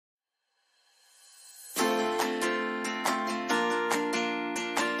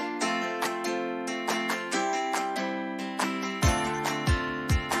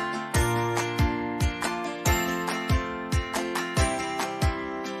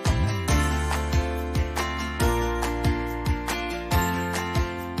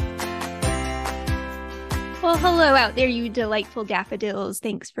Well, hello out there, you delightful daffodils.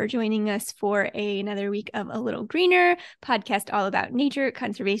 Thanks for joining us for another week of A Little Greener, podcast all about nature,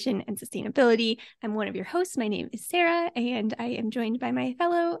 conservation, and sustainability. I'm one of your hosts. My name is Sarah, and I am joined by my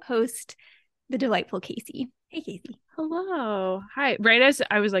fellow host, the delightful Casey. Hey, Casey. Hello. Hi. Right as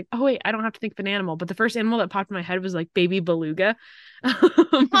I was like, oh, wait, I don't have to think of an animal. But the first animal that popped in my head was like baby beluga.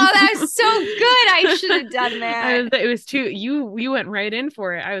 Oh, that was so good. I should have done that. It was too, you went right in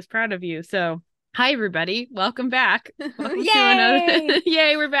for it. I was proud of you. So hi, everybody. Welcome back. Welcome Yay! to another.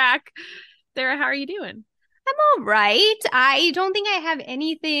 Yay, we're back. Sarah, how are you doing? I'm all right. I don't think I have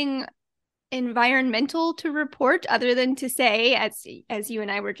anything environmental to report other than to say, as you and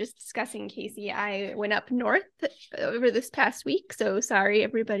I were just discussing, Casey, I went up north over this past week. So sorry,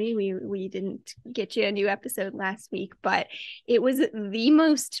 everybody. We didn't get you a new episode last week, but it was the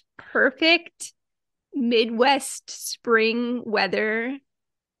most perfect Midwest spring weather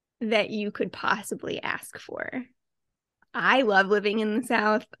that you could possibly ask for. I love living in the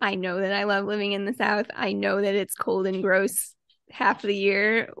South. I know that I love living in the South. I know that it's cold and gross half the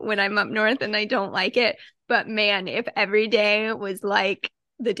year when I'm up north and I don't like it. But man, if every day was like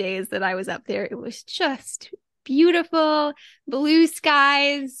the days that I was up there, it was just beautiful, blue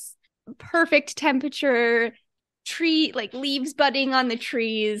skies, perfect temperature, tree, like leaves budding on the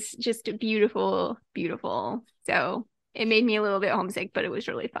trees, just beautiful, beautiful. So it made me a little bit homesick, but it was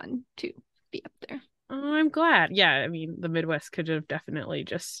really fun to be up there. Oh, I'm glad. Yeah, I mean, the Midwest could have definitely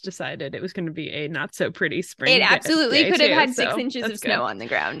just decided it was going to be a not so pretty spring. It absolutely could have had so 6 inches of snow on the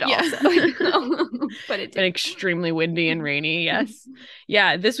ground yeah. also. But it did. Been extremely windy and rainy. Yes.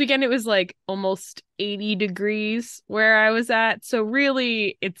 Yeah. This weekend it was like almost 80 degrees where I was at. So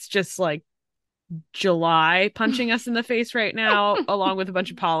really it's just like July punching us in the face right now, along with a bunch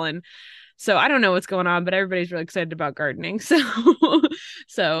of pollen. So I don't know what's going on, but everybody's really excited about gardening.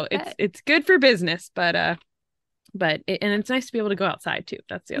 So it's good for business, but it's nice to be able to go outside too.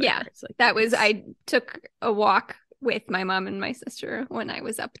 That's the other part. It's like, I took a walk with my mom and my sister when I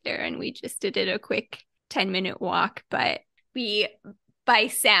was up there, and we just did a quick 10-minute walk, but we by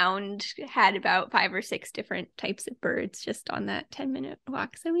sound had about 5 or 6 different types of birds just on that 10-minute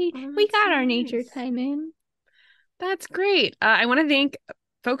walk. So we got our nature time in. That's great. I want to thank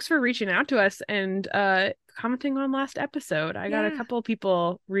folks for reaching out to us and commenting on last episode. I got a couple of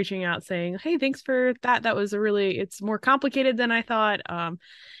people reaching out saying, hey, thanks for that. That was it's more complicated than I thought.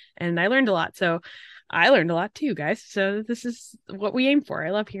 And I learned a lot. So I learned a lot too, guys. So this is what we aim for. I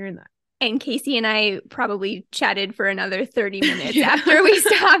love hearing that. And Casey and I probably chatted for another 30 minutes after we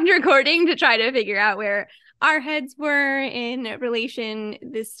stopped recording to try to figure out where our heads were in relation.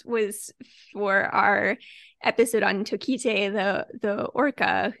 This was for our episode on Tokite, the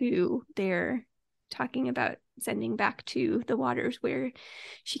orca who they're talking about sending back to the waters where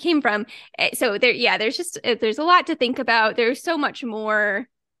she came from. So there's a lot to think about. There's so much more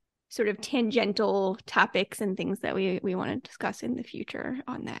sort of tangential topics and things that we want to discuss in the future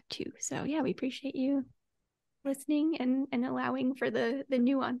on that too. So yeah, we appreciate you listening and allowing for the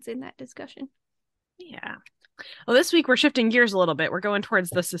nuance in that discussion. Yeah. Well, this week we're shifting gears a little bit. We're going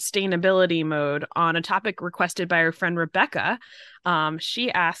towards the sustainability mode on a topic requested by our friend Rebecca. She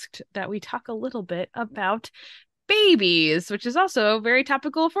asked that we talk a little bit about babies, which is also very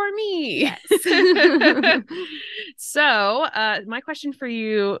topical for me. Yes. So my question for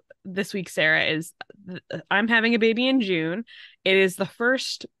you this week, Sarah, is I'm having a baby in June. It is the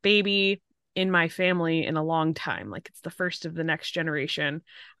first baby in my family in a long time. Like, it's the first of the next generation.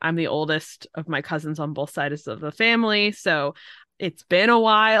 I'm the oldest of my cousins on both sides of the family. So it's been a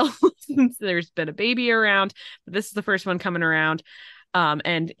while since there's been a baby around, but this is the first one coming around.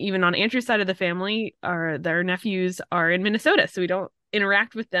 And even on Andrew's side of the family, their nephews are in Minnesota, so we don't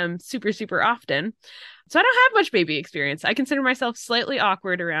interact with them super, super often. So I don't have much baby experience. I consider myself slightly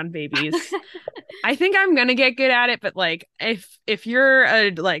awkward around babies. I think I'm gonna get good at it, but like if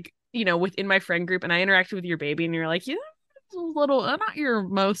you're within my friend group and I interacted with your baby and you're like, yeah, it's a little not your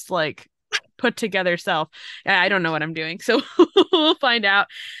most like put together self, I don't know what I'm doing. So we'll find out.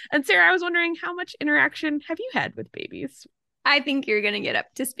 And Sarah, I was wondering, how much interaction have you had with babies? I think you're going to get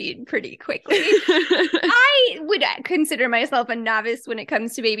up to speed pretty quickly. I would consider myself a novice when it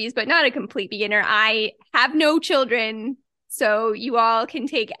comes to babies, but not a complete beginner. I have no children, so you all can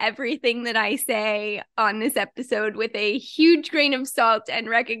take everything that I say on this episode with a huge grain of salt and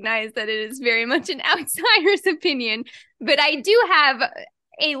recognize that it is very much an outsider's opinion. But I do have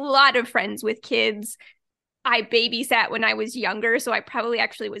a lot of friends with kids. I babysat when I was younger, so I probably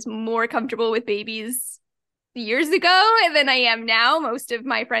actually was more comfortable with babies years ago than I am now. Most of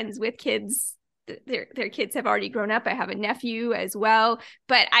my friends with kids their kids have already grown up. I have a nephew as well,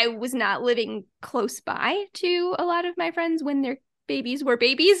 but I was not living close by to a lot of my friends when their babies were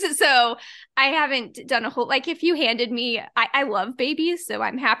babies. So I haven't done a whole, like, if you handed me, I love babies, so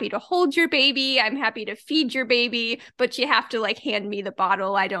I'm happy to hold your baby. I'm happy to feed your baby, but you have to like hand me the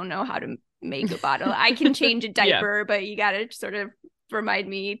bottle. I don't know how to make a bottle. I can change a diaper, but you got to sort of remind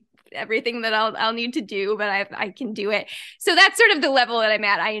me everything that I'll need to do, but I can do it. So that's sort of the level that I'm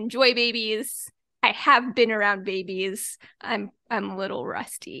at. I enjoy babies. I have been around babies. I'm a little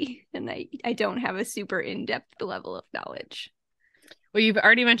rusty, and I don't have a super in-depth level of knowledge. Well, you've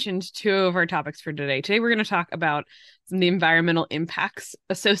already mentioned two of our topics for today. Today, we're going to talk about some of the environmental impacts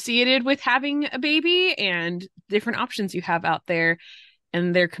associated with having a baby and different options you have out there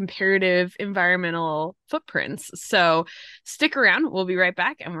and their comparative environmental footprints. So stick around. We'll be right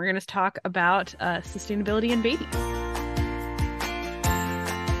back, and we're going to talk about sustainability and babies.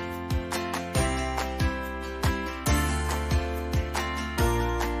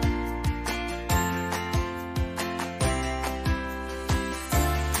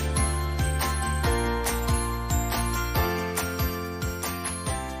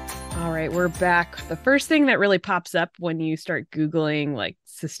 All right, we're back. The first thing that really pops up when you start Googling like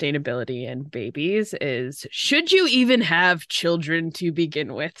sustainability and babies is, should you even have children to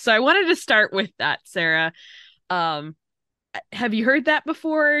begin with? So I wanted to start with that, Sarah. Have you heard that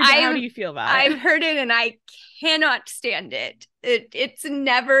before? How do you feel about it? I've heard it, and I cannot stand it. It's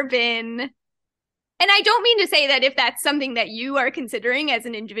never been, and I don't mean to say that if that's something that you are considering as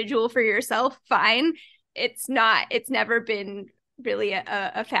an individual for yourself, fine. It's not. It's never been really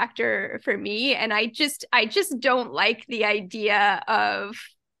a factor for me, and I just don't like the idea of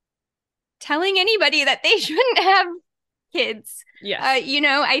telling anybody that they shouldn't have kids. Yes.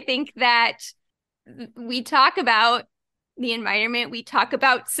 I think that we talk about the environment, we talk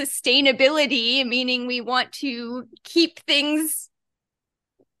about sustainability, meaning we want to keep things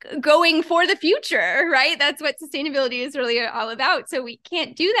going for the future, right? That's what sustainability is really all about. So we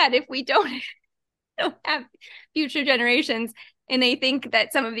can't do that if we don't have future generations. And I think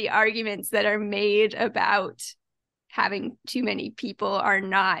that some of the arguments that are made about having too many people are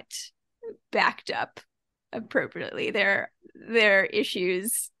not backed up appropriately. There are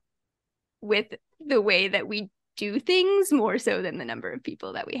issues with the way that we do things more so than the number of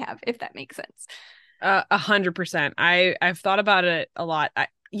people that we have, if that makes sense. 100%. I've thought about it a lot.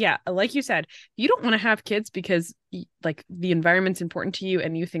 Yeah, like you said, you don't want to have kids because like the environment's important to you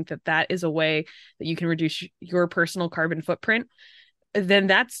and you think that that is a way that you can reduce your personal carbon footprint, then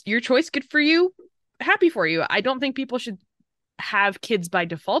that's your choice. Good for you. Happy for you. I don't think people should have kids by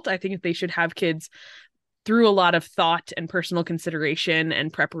default. I think they should have kids through a lot of thought and personal consideration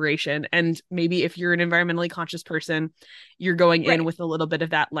and preparation. And maybe if you're an environmentally conscious person, you're going in with a little bit of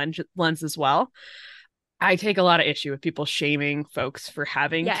that lens as well. I take a lot of issue with people shaming folks for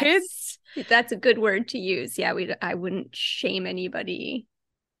having kids. That's a good word to use. Yeah, I wouldn't shame anybody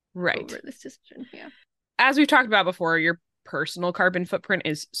over this decision. Yeah. As we've talked about before, your personal carbon footprint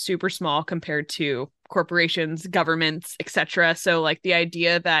is super small compared to corporations, governments, etc. So like the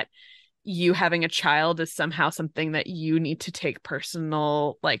idea that you having a child is somehow something that you need to take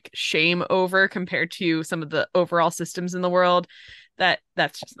personal like shame over compared to some of the overall systems in the world,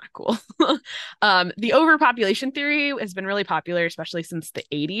 that's just not cool. The overpopulation theory has been really popular, especially since the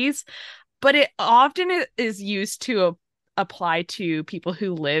 80s, but it often is used to apply to people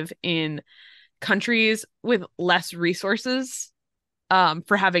who live in countries with less resources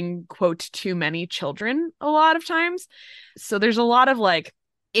for having, quote, too many children a lot of times. So there's a lot of like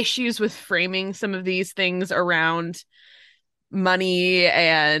issues with framing some of these things around money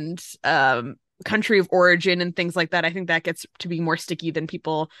and country of origin and things like that. I think that gets to be more sticky than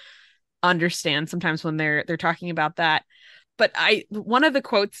people understand sometimes when they're talking about that. But one of the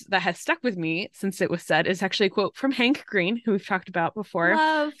quotes that has stuck with me since it was said is actually a quote from Hank Green, who we've talked about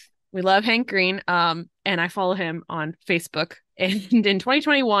before. We love Hank Green. And I follow him on Facebook. And in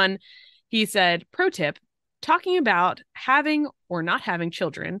 2021, he said, pro tip, talking about having or not having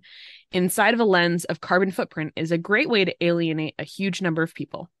children inside of a lens of carbon footprint is a great way to alienate a huge number of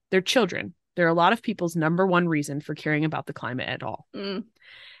people. They're children. They're a lot of people's number one reason for caring about the climate at all. And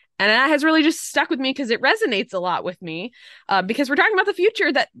that has really just stuck with me because it resonates a lot with me because we're talking about the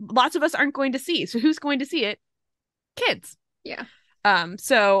future that lots of us aren't going to see. So who's going to see it? Kids. Yeah.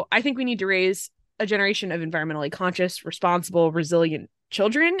 So I think we need to raise a generation of environmentally conscious, responsible, resilient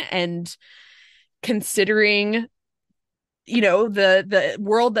children, and considering, the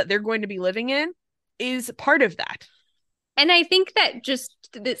world that they're going to be living in is part of that. And I think that just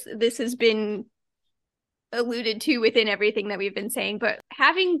this has been alluded to within everything that we've been saying, but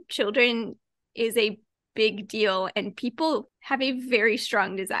having children is a big deal, and people have a very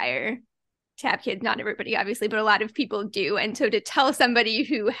strong desire to have kids. Not everybody, obviously, but a lot of people do. And so to tell somebody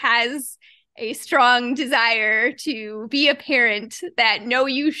who has a strong desire to be a parent that no,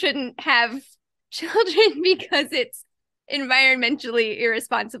 you shouldn't have children because it's environmentally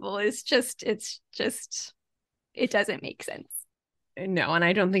irresponsible is just, it doesn't make sense. No, and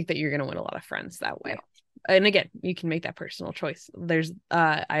I don't think that you're going to win a lot of friends that way. No. And again, you can make that personal choice. There's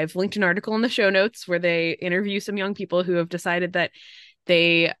I've linked an article in the show notes where they interview some young people who have decided that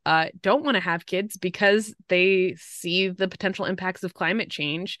they don't want to have kids because they see the potential impacts of climate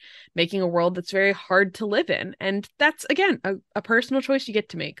change making a world that's very hard to live in. And that's, again, a personal choice you get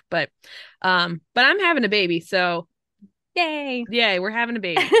to make. But I'm having a baby, so Yay, we're having a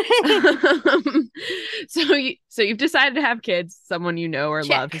baby. So you've decided to have kids. Someone you know or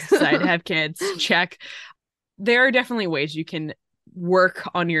love has decided to have kids. Check. There are definitely ways you can work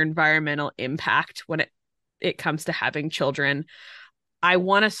on your environmental impact when it comes to having children. I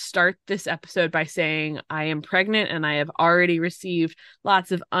want to start this episode by saying I am pregnant and I have already received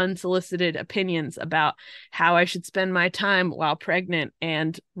lots of unsolicited opinions about how I should spend my time while pregnant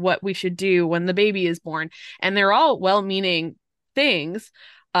and what we should do when the baby is born. And they're all well-meaning things,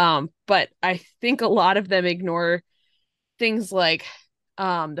 but I think a lot of them ignore things like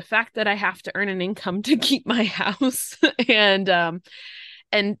the fact that I have to earn an income to keep my house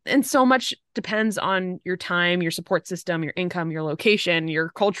and so much depends on your time, your support system, your income, your location, your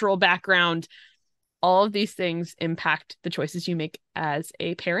cultural background. All of these things impact the choices you make as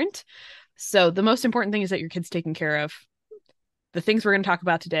a parent. So the most important thing is that your kid's taken care of. The things we're going to talk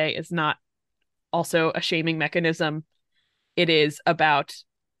about today is not also a shaming mechanism. It is about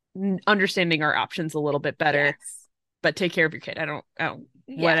understanding our options a little bit better. Yes. But take care of your kid. I don't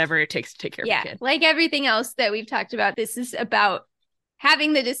whatever it takes to take care of your kid. Like everything else that we've talked about, this is about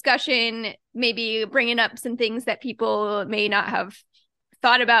having the discussion, maybe bringing up some things that people may not have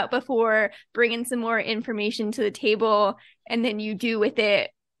thought about before, bringing some more information to the table, and then you do with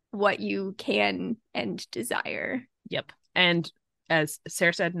it what you can and desire. Yep. And as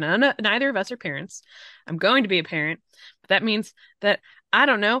Sarah said, neither of us are parents. I'm going to be a parent. But that means that, I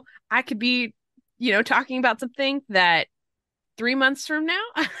don't know, I could be, talking about something that 3 months from now,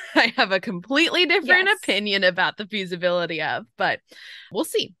 I have a completely different opinion about the feasibility of, but we'll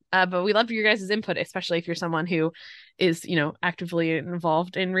see. But we love your guys' input, especially if you're someone who is, actively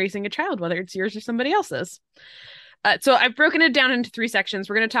involved in raising a child, whether it's yours or somebody else's. So I've broken it down into 3 sections.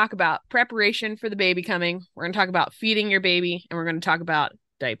 We're going to talk about preparation for the baby coming. We're going to talk about feeding your baby, and we're going to talk about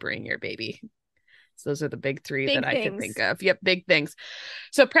diapering your baby. So those are the big 3 that I can think of. Yep, big things.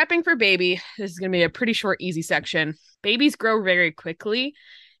 So prepping for baby, this is going to be a pretty short, easy section. Babies grow very quickly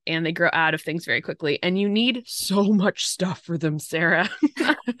and they grow out of things very quickly. And you need so much stuff for them, Sarah.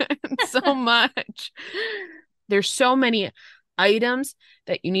 So much. There's so many items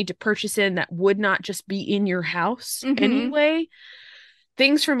that you need to purchase in that would not just be in your house anyway.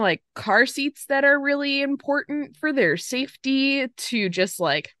 Things from like car seats that are really important for their safety to just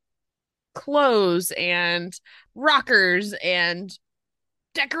like clothes and rockers and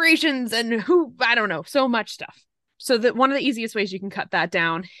decorations and I don't know, so much stuff. So that one of the easiest ways you can cut that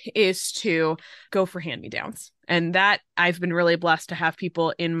down is to go for hand-me-downs. And that I've been really blessed to have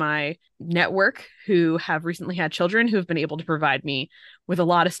people in my network who have recently had children who have been able to provide me with a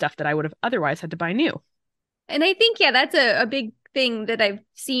lot of stuff that I would have otherwise had to buy new. And I think, that's a big thing that I've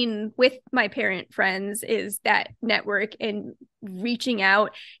seen with my parent friends is that network and reaching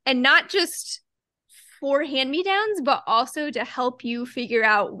out, and not just for hand-me-downs, but also to help you figure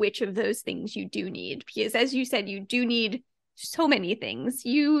out which of those things you do need. Because as you said, you do need so many things.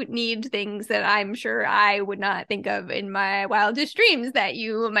 You need things that I'm sure I would not think of in my wildest dreams that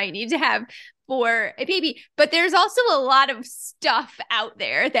you might need to have for a baby. But there's also a lot of stuff out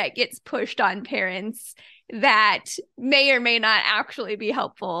there that gets pushed on parents that may or may not actually be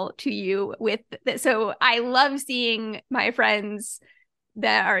helpful to you with this. So I love seeing my friends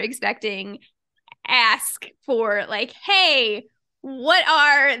that are expecting ask for like, hey, what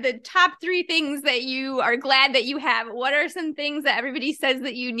are the top 3 things that you are glad that you have? What are some things that everybody says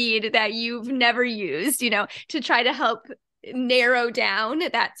that you need that you've never used, to try to help narrow down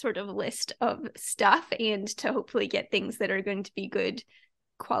that sort of list of stuff and to hopefully get things that are going to be good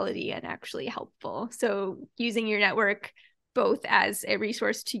quality and actually helpful. So using your network both as a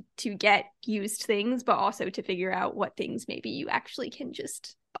resource to get used things, but also to figure out what things maybe you actually can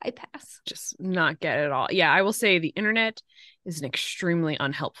just bypass. Just not get it all. Yeah, I will say the internet is an extremely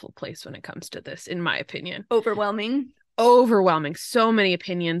unhelpful place when it comes to this, in my opinion. Overwhelming. So many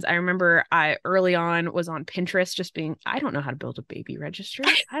opinions. I remember I early on was on Pinterest just being, I don't know how to build a baby registry.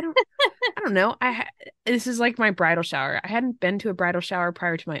 I don't know. This is like my bridal shower. I hadn't been to a bridal shower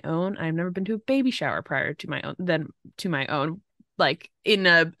prior to my own. I've never been to a baby shower prior to my own, like in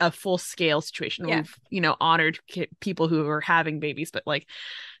a full scale situation. Yeah. We've, honored people who are having babies, but like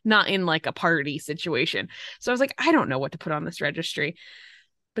not in like a party situation. So I was like, I don't know what to put on this registry.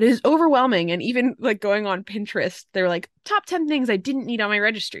 But it is overwhelming. And even like going on Pinterest, they're like, top 10 things I didn't need on my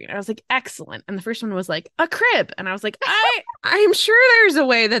registry. And I was like, excellent. And the first one was like a crib. And I was like, I'm sure there's a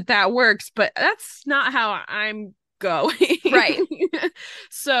way that works, but that's not how I'm going. Right.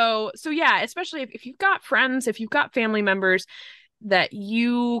 So yeah, especially if you've got friends, if you've got family members that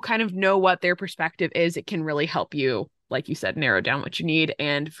you kind of know what their perspective is, it can really help you, like you said, narrow down what you need.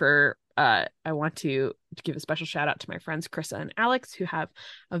 And I want to give a special shout out to my friends Krissa and Alex, who have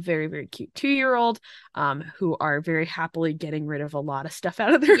a very, very cute 2-year-old, who are very happily getting rid of a lot of stuff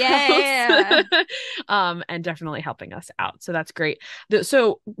out of their house, and definitely helping us out. So that's great.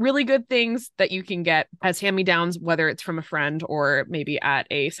 So really good things that you can get as hand-me-downs, whether it's from a friend or maybe at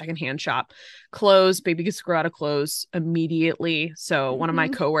a secondhand shop. Clothes, baby gets to grow out of clothes immediately. So one of my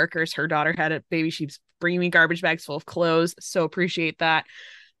coworkers, her daughter had a baby. She's bringing me garbage bags full of clothes. So appreciate that.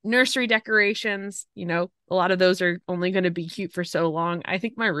 Nursery decorations, a lot of those are only going to be cute for so long. I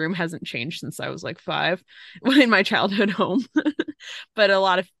think my room hasn't changed since I was like 5 in my childhood home. But a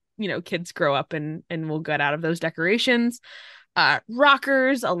lot of, kids grow up and will get out of those decorations.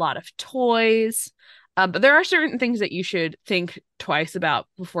 Rockers, a lot of toys. But there are certain things that you should think twice about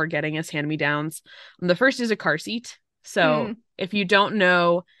before getting as hand-me-downs. The first is a car seat. So if you don't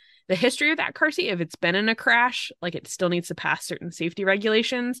know the history of that car seat, if it's been in a crash, like it still needs to pass certain safety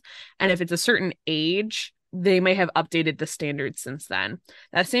regulations. And if it's a certain age, they may have updated the standards since then.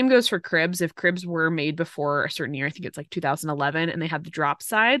 That same goes for cribs. If cribs were made before a certain year, I think it's like 2011, and they have the drop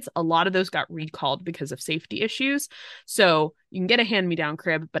sides, a lot of those got recalled because of safety issues. So you can get a hand-me-down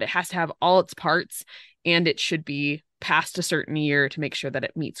crib, but it has to have all its parts, and it should be past a certain year to make sure that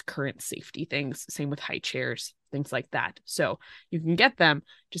it meets current safety things. Same with high chairs, things like that. So you can get them,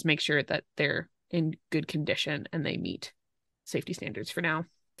 just make sure that they're in good condition and they meet safety standards for now.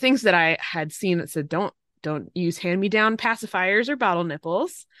 Things that I had seen that said don't use hand-me-down pacifiers or bottle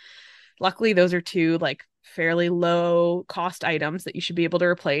nipples. Luckily, those are 2 like fairly low cost items that you should be able to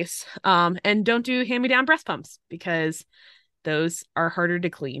replace. And don't do hand-me-down breast pumps, because those are harder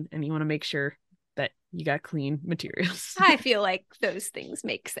to clean, and you want to make sure that you got clean materials. I feel like those things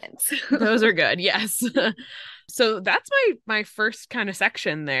make sense. Those are good. Yes. So that's my first kind of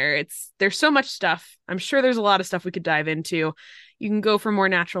section there. There's so much stuff. I'm sure there's a lot of stuff we could dive into. You can go for more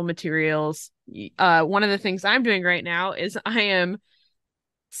natural materials. One of the things I'm doing right now is I am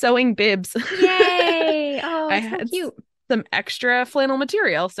sewing bibs. Yay! Oh, I so had cute. Some extra flannel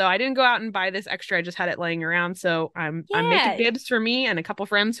material. So I didn't go out and buy this extra. I just had it laying around. So I'm making bibs for me and a couple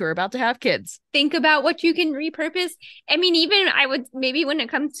friends who are about to have kids. Think about what you can repurpose. I mean, even I would maybe when it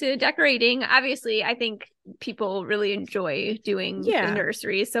comes to decorating, obviously, I think people really enjoy doing the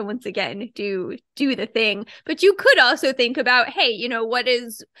nursery. So once again, do the thing. But you could also think about, hey,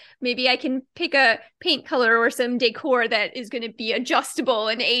 maybe I can pick a paint color or some decor that is going to be adjustable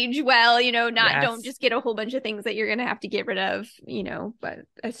and age well, don't just get a whole bunch of things that you're going to have to get rid of, but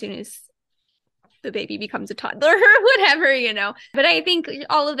as soon as the baby becomes a toddler or whatever, But I think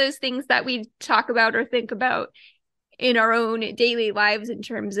all of those things that we talk about or think about in our own daily lives in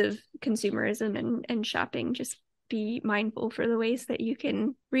terms of consumerism and shopping, just be mindful for the ways that you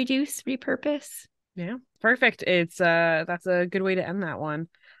can reduce, repurpose. Yeah, perfect. That's a good way to end that one.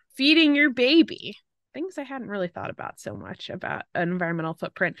 Feeding your baby. Things I hadn't really thought about so much about an environmental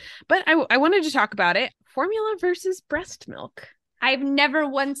footprint, but I wanted to talk about it. Formula versus breast milk. I've never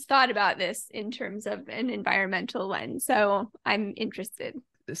once thought about this in terms of an environmental lens, so I'm interested.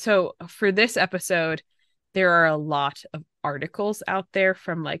 So for this episode, there are a lot of articles out there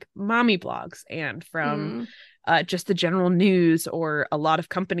from like mommy blogs and from just the general news, or a lot of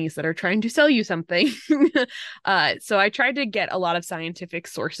companies that are trying to sell you something. So I tried to get a lot of scientific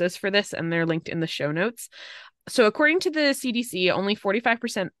sources for this, and they're linked in the show notes. So according to the CDC, only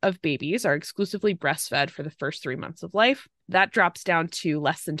 45% of babies are exclusively breastfed for the first 3 months of life. That drops down to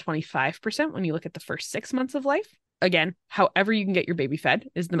less than 25% when you look at the first 6 months of life. Again, however you can get your baby fed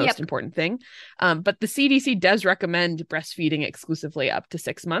is the most important thing. But the CDC does recommend breastfeeding exclusively up to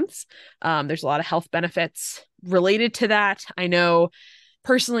 6 months. There's a lot of health benefits related to that. I know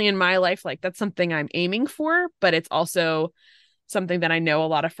personally in my life, like that's something I'm aiming for, but it's also something that I know a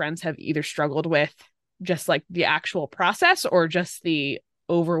lot of friends have either struggled with, just like the actual process or just the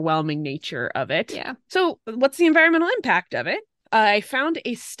overwhelming nature of it. Yeah. So what's the environmental impact of it? I found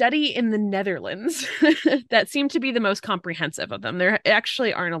a study in the Netherlands that seemed to be the most comprehensive of them. There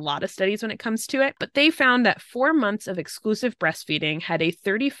actually aren't a lot of studies when it comes to it, but they found that 4 months of exclusive breastfeeding had a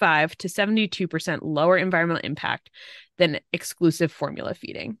 35 to 72% lower environmental impact than exclusive formula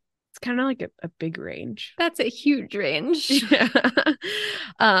feeding. It's kind of like a big range. That's a huge range.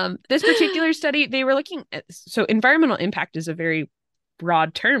 Yeah. This particular study, they were looking at, so environmental impact is a very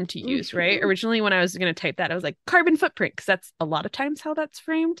broad term to use, right? Originally, when I was going to type that, I was like carbon footprint, because that's a lot of times how that's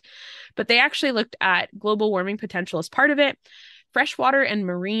framed. But they actually looked at global warming potential as part of it, freshwater and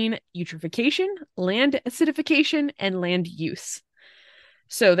marine eutrophication, land acidification, and land use.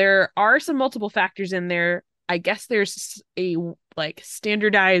 So there are some multiple factors in there. I guess there's a like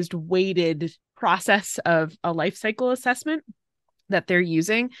standardized weighted process of a life cycle assessment that they're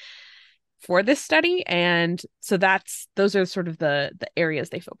using for this study. And so those are sort of the areas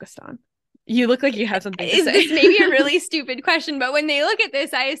they focused on. You look like you have something to say. This may be a really stupid question, but when they look at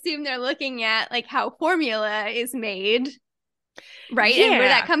this, I assume they're looking at like how formula is made, right? Yeah. And where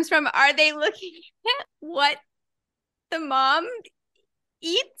that comes from. Are they looking at what the mom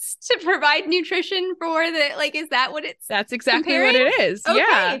eats to provide nutrition for the, like, is that what it's That's exactly comparing? what it is. Okay.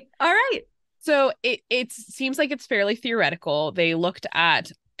 Yeah. All right. So it seems like it's fairly theoretical. They looked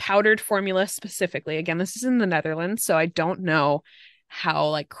at powdered formula specifically. Again, this is in the Netherlands, so I don't know how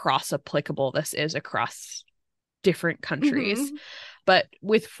like cross applicable this is across different countries. But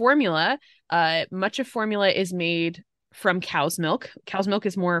with formula, much of formula is made from cow's milk. Cow's milk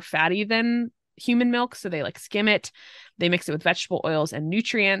is more fatty than human milk, so they like skim it. They mix it with vegetable oils and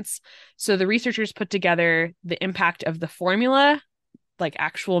nutrients. So the researchers put together the impact of the formula, like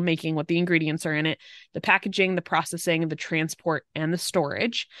actual making, what the ingredients are in it, the packaging, the processing, the transport, and the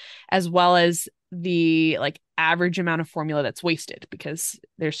storage, as well as the like average amount of formula that's wasted, because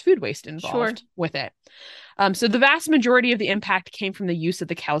there's food waste involved with it. So the vast majority of the impact came from the use of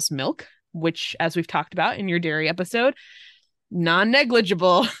the cow's milk, which, as we've talked about in your dairy episode,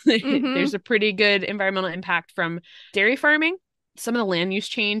 non-negligible. There's a pretty good environmental impact from dairy farming. Some of the land use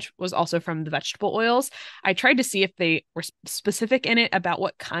change was also from the vegetable oils. I tried to see if they were specific in it about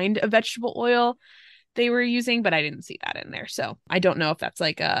what kind of vegetable oil they were using, but I didn't see that in there. So I don't know if that's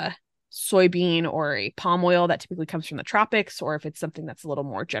like a soybean or a palm oil that typically comes from the tropics, or if it's something that's a little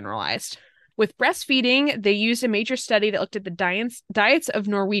more generalized. With breastfeeding, they used a major study that looked at the diets of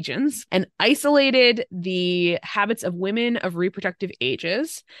Norwegians and isolated the habits of women of reproductive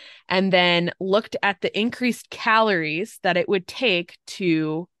ages, and then looked at the increased calories that it would take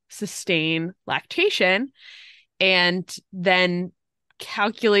to sustain lactation, and then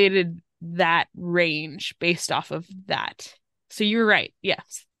calculated that range based off of that. So you're right.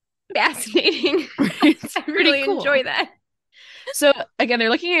 Yes. Fascinating. It's I really cool. enjoy that. So again, they're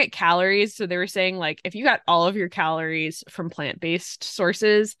looking at calories. So they were saying, like, if you got all of your calories from plant-based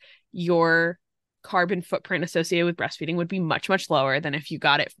sources, your carbon footprint associated with breastfeeding would be much, much lower than if you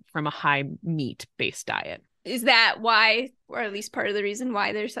got it from a high meat-based diet. Is that why, or at least part of the reason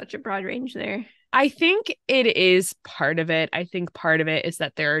why there's such a broad range there? I think it is part of it. I think part of it is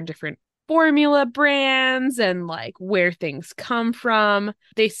that there are different formula brands and like where things come from.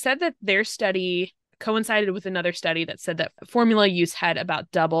 They said that their study coincided with another study that said that formula use had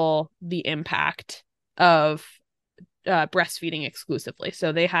about double the impact of breastfeeding exclusively.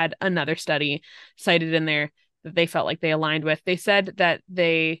 So they had another study cited in there that they felt like they aligned with. They said that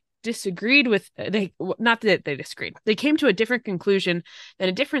they disagreed with, not that they disagreed, they came to a different conclusion than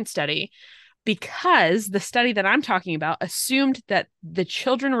a different study, because the study that I'm talking about assumed that the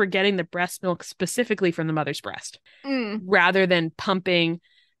children were getting the breast milk specifically from the mother's breast, rather than pumping,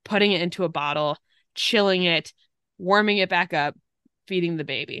 putting it into a bottle, chilling it, warming it back up, feeding the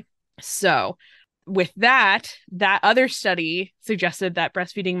baby. So with that other study suggested that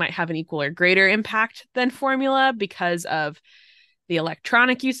breastfeeding might have an equal or greater impact than formula because of the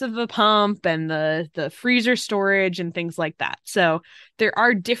electronic use of the pump and the freezer storage and things like that. So there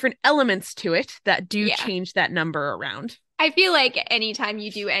are different elements to it that do change that number around. I feel like anytime you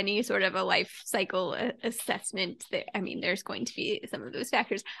do any sort of a life cycle assessment, there's going to be some of those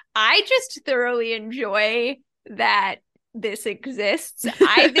factors. I just thoroughly enjoy that this exists.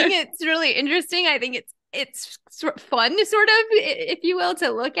 I think it's really interesting. I think it's fun, sort of, if you will,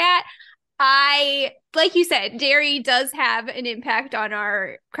 to look at. Like you said, dairy does have an impact on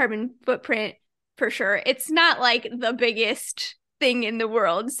our carbon footprint for sure. It's not like the biggest thing in the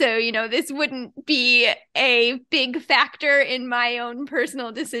world. So, this wouldn't be a big factor in my own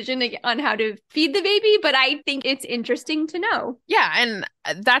personal decision on how to feed the baby, but I think it's interesting to know. Yeah, and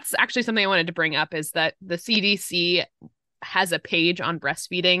that's actually something I wanted to bring up, is that the CDC has a page on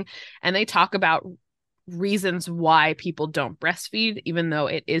breastfeeding, and they talk about reasons why people don't breastfeed, even though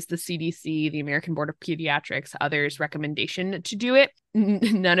it is the CDC, the American Board of Pediatrics, others' recommendation to do it.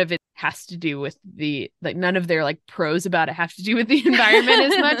 None of it has to do with none of their like pros about it have to do with the environment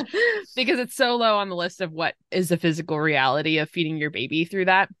as much, because it's so low on the list of what is the physical reality of feeding your baby through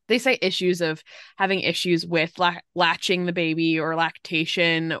that. They say issues of having issues with latching the baby or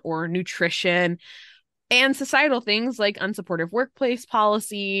lactation or nutrition, and societal things like unsupportive workplace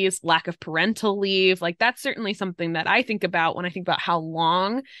policies, lack of parental leave. Like that's certainly something that I think about when I think about how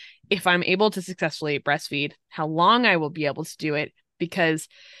long, if I'm able to successfully breastfeed, how long I will be able to do it, because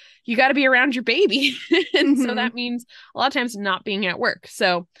you got to be around your baby. And so that means a lot of times not being at work.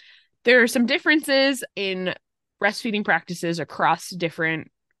 So there are some differences in breastfeeding practices across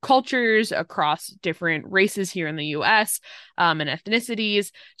different cultures, across different races here in the US, and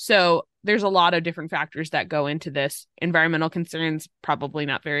ethnicities. So there's a lot of different factors that go into this. Environmental concerns, probably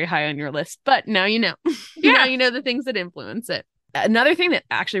not very high on your list, but now you know. Yeah. Now you know the things that influence it. Another thing that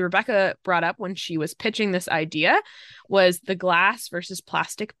actually Rebecca brought up when she was pitching this idea was the glass versus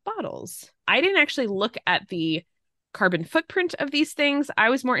plastic bottles. I didn't actually look at the carbon footprint of these things. I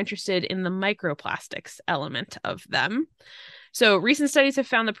was more interested in the microplastics element of them. So recent studies have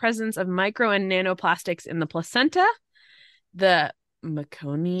found the presence of micro and nanoplastics in the placenta, the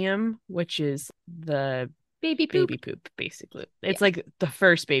meconium, which is the baby poop, basically. It's like the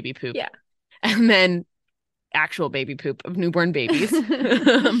first baby poop. Yeah. And then actual baby poop of newborn babies.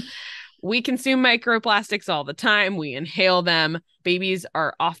 We consume microplastics all the time. We inhale them. Babies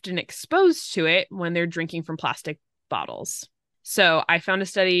are often exposed to it when they're drinking from plastic bottles. So I found a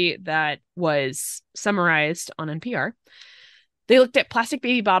study that was summarized on NPR. They looked at plastic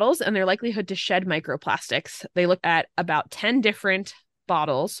baby bottles and their likelihood to shed microplastics. They looked at about 10 different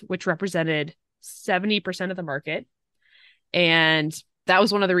bottles, which represented 70% of the market. And that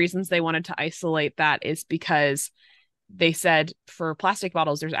was one of the reasons they wanted to isolate that, is because they said for plastic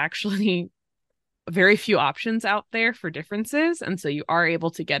bottles, there's actually very few options out there for differences. And so you are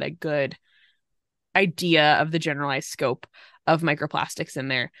able to get a good idea of the generalized scope of microplastics in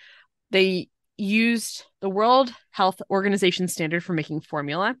there. They used the World Health Organization standard for making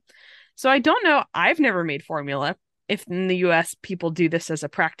formula. So I don't know, I've never made formula. If in the US people do this as a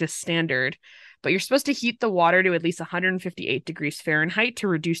practice standard, but you're supposed to heat the water to at least 158 degrees Fahrenheit to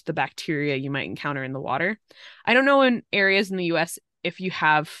reduce the bacteria you might encounter in the water. I don't know in areas in the US if you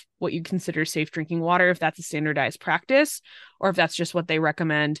have what you consider safe drinking water, if that's a standardized practice, or if that's just what they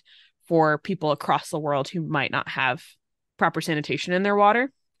recommend for people across the world who might not have proper sanitation in their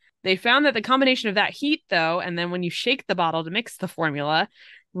water. They found that the combination of that heat, though, and then when you shake the bottle to mix the formula,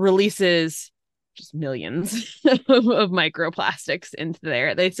 releases just millions of microplastics into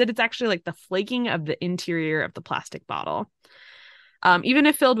there. They said it's actually like the flaking of the interior of the plastic bottle. Even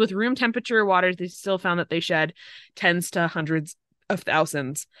if filled with room temperature water, they still found that they shed tens to hundreds of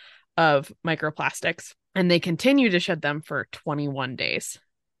thousands of microplastics, and they continue to shed them for 21 days.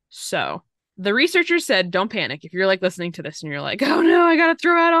 So the researchers said, don't panic. If you're like listening to this and you're like, oh no, I got to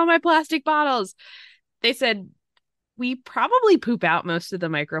throw out all my plastic bottles. They said, we probably poop out most of the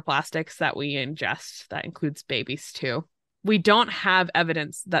microplastics that we ingest. That includes babies too. We don't have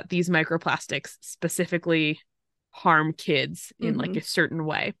evidence that these microplastics specifically harm kids in like a certain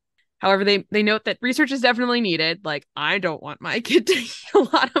way. However, they note that research is definitely needed. Like, I don't want my kid to eat a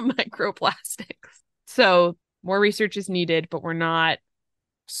lot of microplastics. So more research is needed, but we're not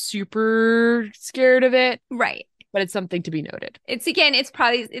super scared of it. Right. But it's something to be noted. It's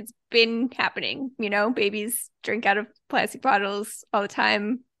been happening. You know, babies drink out of plastic bottles all the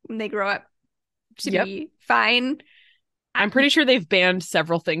time when they grow up to be fine. I'm pretty sure they've banned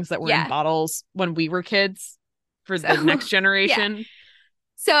several things that were in bottles when we were kids for the next generation. Yeah.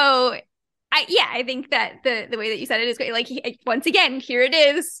 So I think that the way that you said it is great. Like, once again, here it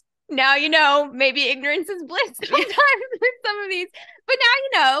is. Now you know, maybe ignorance is bliss sometimes with some of these, but now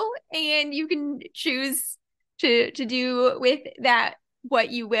you know, and you can choose to do with that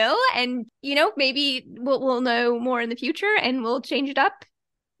what you will. And, you know, maybe we'll know more in the future and we'll change it up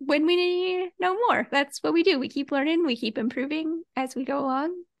when we know more. That's what we do. We keep learning, we keep improving as we go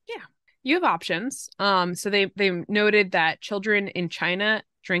along. Yeah. You have options. So they noted that children in China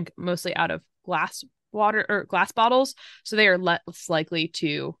drink mostly out of glass water or glass bottles, so they are less likely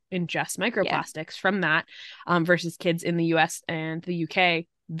to ingest microplastics from that, versus kids in the US and the UK,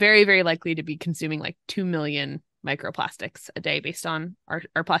 very, very likely to be consuming like 2 million microplastics a day based on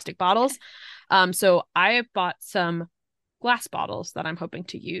our plastic bottles. So I have bought some glass bottles that I'm hoping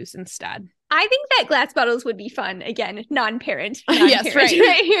to use instead. I think that glass bottles would be fun. Again, non-parent, Yes, right.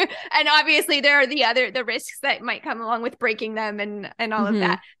 right here. And obviously there are the risks that might come along with breaking them and all of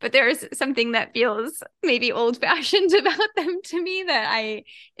that. But there's something that feels maybe old-fashioned about them to me that I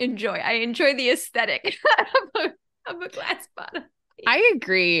enjoy. I enjoy the aesthetic of a glass bottle. I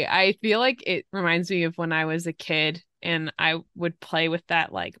agree. I feel like it reminds me of when I was a kid and I would play with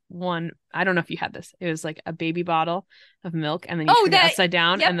that like one. I don't know if you had this. It was like a baby bottle of milk and then you turn it upside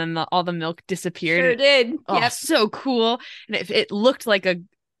down and then all the milk disappeared. Sure did. Oh, so cool. And it looked like a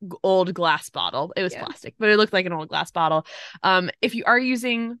old glass bottle. It was plastic, but it looked like an old glass bottle. If you are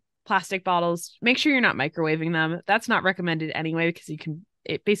using plastic bottles, make sure you're not microwaving them. That's not recommended anyway because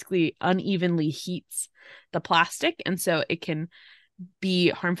it basically unevenly heats the plastic and so it can be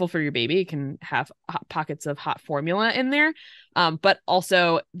harmful for your baby. It can have hot pockets of hot formula in there. But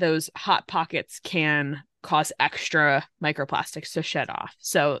also those hot pockets can cause extra microplastics to shed off.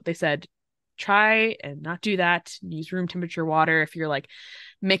 So they said, try and not do that. Use room temperature water. If you're like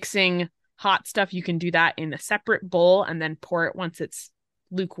mixing hot stuff, you can do that in a separate bowl and then pour it once it's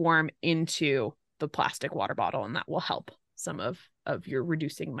lukewarm into the plastic water bottle. And that will help some of your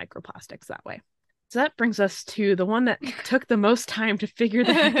reducing microplastics that way. So that brings us to the one that took the most time to figure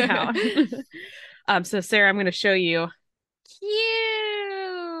the heck out. So Sarah, I'm going to show you.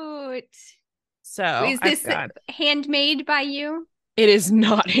 Cute. So is this handmade by you? It is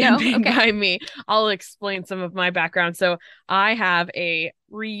not handmade by me. I'll explain some of my background. So I have a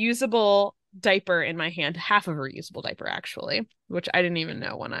reusable diaper in my hand, half of a reusable diaper actually, which I didn't even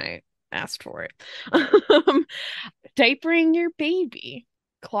know when I asked for it. Diapering your baby.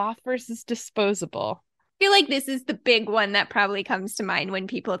 Cloth versus disposable. I feel like this is the big one that probably comes to mind when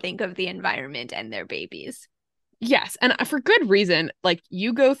people think of the environment and their babies. Yes, and for good reason. Like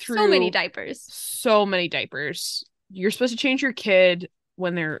you go through so many diapers. You're supposed to change your kid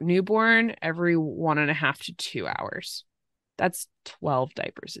when they're newborn every 1.5 to 2 hours. That's 12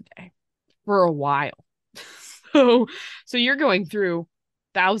 diapers a day for a while. So you're going through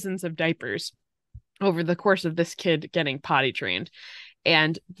thousands of diapers over the course of this kid getting potty trained.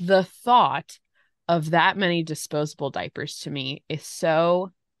 And the thought of that many disposable diapers to me is so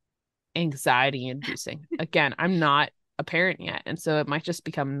anxiety inducing. Again, I'm not a parent yet, and so it might just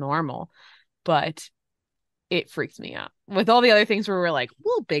become normal, but it freaks me out. With all the other things where we're like,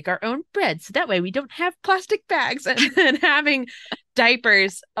 we'll bake our own bread so that way we don't have plastic bags and having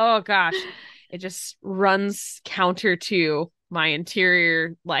diapers. Oh gosh, it just runs counter to my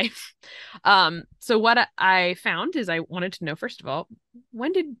interior life. So what I found is I wanted to know, first of all,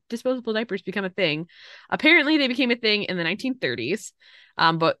 when did disposable diapers become a thing? Apparently they became a thing in the 1930s,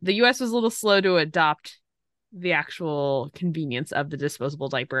 but the US was a little slow to adopt the actual convenience of the disposable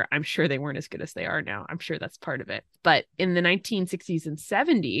diaper. I'm sure they weren't as good as they are now. I'm sure that's part of it. But in the 1960s and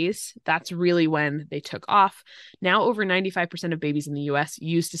 70s, that's really when they took off. Now over 95% of babies in the US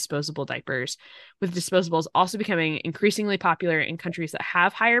use disposable diapers, with disposables also becoming increasingly popular in countries that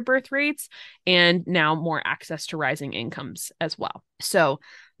have higher birth rates and now more access to rising incomes as well. So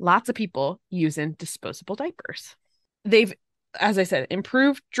lots of people using disposable diapers. They've, as I said,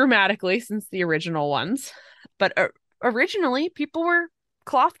 improved dramatically since the original ones. But originally, people were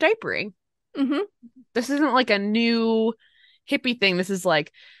cloth diapering. Mm-hmm. This isn't like a new hippie thing. This is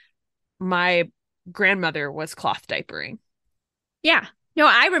like my grandmother was cloth diapering. Yeah. No,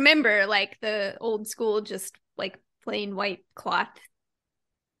 I remember like the old school, just like plain white cloth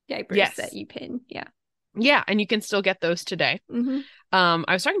diapers that you pin. Yeah. Yeah. And you can still get those today. Mm-hmm.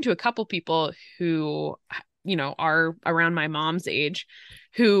 I was talking to a couple people who, are around my mom's age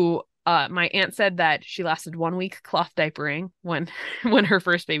who my aunt said that she lasted 1 week cloth diapering when her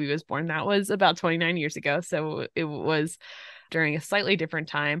first baby was born. That was about 29 years ago. So it was during a slightly different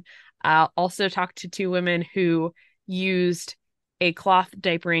time. Also talked to 2 women who used a cloth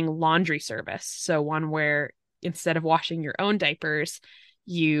diapering laundry service. So one where instead of washing your own diapers,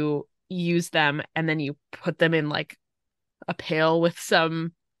 you use them and then you put them in like a pail with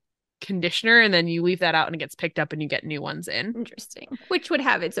some conditioner and then you leave that out and it gets picked up and you get new ones in. Interesting. Which would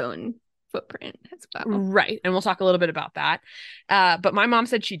have its own footprint as well. Right. And we'll talk a little bit about that. But my mom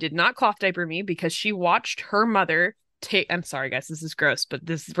said she did not cloth diaper me because she watched her mother I'm sorry guys, this is gross, but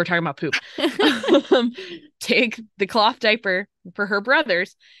we're talking about poop. Take the cloth diaper for her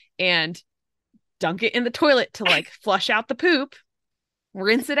brothers and dunk it in the toilet to like flush out the poop,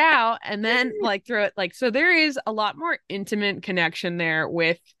 rinse it out, and then like throw it so there is a lot more intimate connection there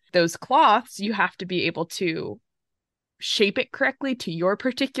with those cloths. You have to be able to shape it correctly to your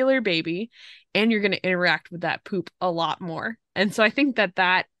particular baby, and you're going to interact with that poop a lot more. And so I think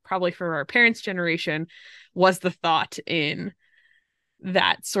that probably for our parents' generation was the thought in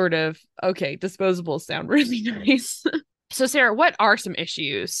that sort of, okay, disposables sound really nice. So Sarah, what are some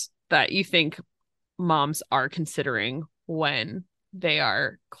issues that you think moms are considering when they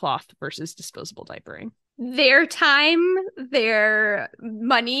are cloth versus disposable diapering? Their time, their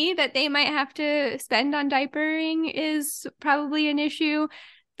money that they might have to spend on diapering is probably an issue.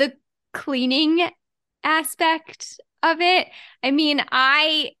 The cleaning aspect of it. I mean,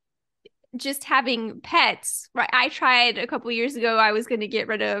 I just having pets, right? I tried a couple years ago, I was going to get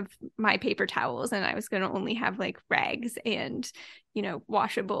rid of my paper towels and I was going to only have like rags and,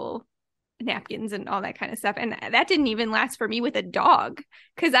 washable napkins and all that kind of stuff. And that didn't even last for me with a dog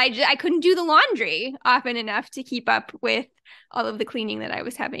because I couldn't do the laundry often enough to keep up with all of the cleaning that I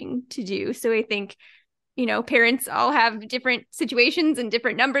was having to do. So I think, parents all have different situations and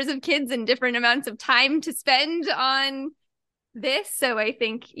different numbers of kids and different amounts of time to spend on this. So I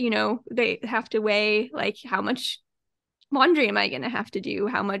think, they have to weigh like how much laundry am I going to have to do?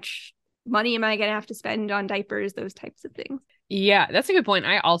 How much money am I going to have to spend on diapers? Those types of things. Yeah, that's a good point.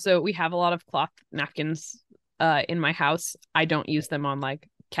 We have a lot of cloth napkins in my house. I don't use them on like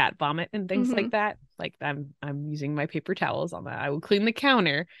cat vomit and things like that. Like I'm using my paper towels on that. I will clean the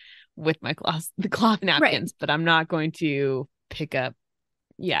counter with the cloth napkins, but I'm not going to pick up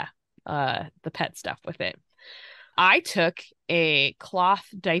the pet stuff with it. I took a cloth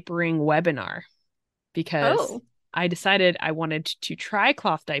diapering webinar because I decided I wanted to try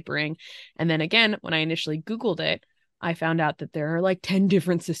cloth diapering. And then again, when I initially Googled it, I found out that there are like 10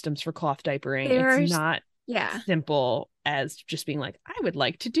 different systems for cloth diapering. It's not simple as just being like, I would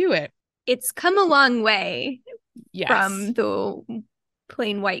like to do it. It's come a long way from the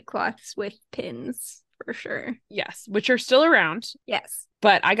plain white cloths with pins, for sure. Yes, which are still around. Yes.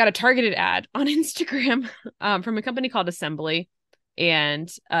 But I got a targeted ad on Instagram from a company called Assembly.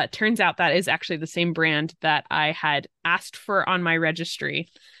 And turns out that is actually the same brand that I had asked for on my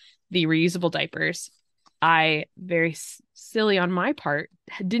registry, the reusable diapers. I, very silly on my part,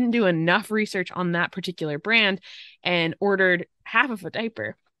 didn't do enough research on that particular brand and ordered half of a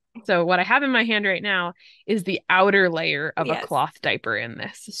diaper. So what I have in my hand right now is the outer layer of a cloth diaper in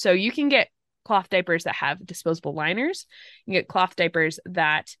this. So you can get cloth diapers that have disposable liners. You get cloth diapers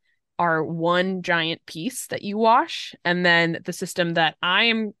that are one giant piece that you wash. And then the system that I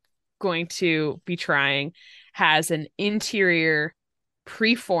am going to be trying has an interior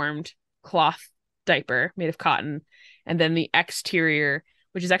preformed cloth diaper made of cotton, and then the exterior,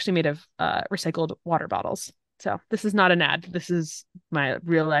 which is actually made of recycled water bottles. So this is not an ad. This is my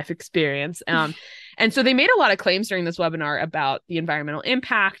real life experience. And so they made a lot of claims during this webinar about the environmental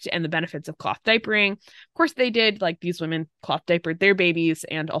impact and the benefits of cloth diapering. Of course, they did, like, these women cloth diapered their babies,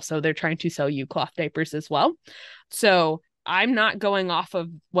 and also they're trying to sell you cloth diapers as well. So I'm not going off of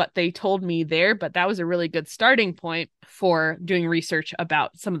what they told me there, but that was a really good starting point for doing research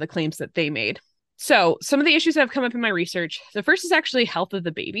about some of the claims that they made. So some of the issues that have come up in my research, the first is actually health of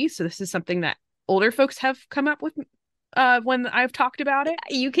the baby. So this is something that older folks have come up with when I've talked about it.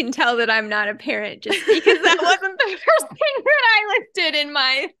 You can tell that I'm not a parent just because that wasn't the first thing that I listed in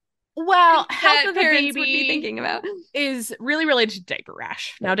my health of the baby would be thinking about is really related to diaper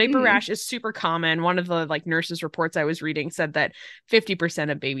rash. Now, diaper rash is super common. One of the nurses reports I was reading said that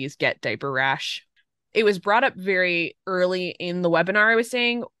 50% of babies get diaper rash. It was brought up very early in the webinar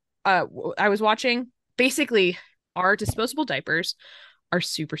I was watching. Basically, our disposable diapers are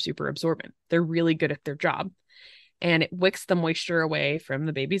super, super absorbent. They're really good at their job, and it wicks the moisture away from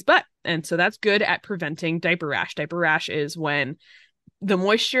the baby's butt. And so that's good at preventing diaper rash. Diaper rash is when the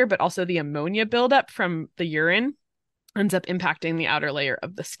moisture, but also the ammonia buildup from the urine ends up impacting the outer layer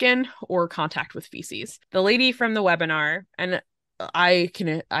of the skin or contact with feces. The lady from the webinar, and I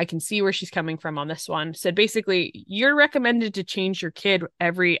can see where she's coming from on this one, said basically you're recommended to change your kid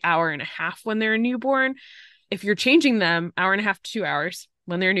every hour and a half when they're a newborn. If you're changing them hour and a half to 2 hours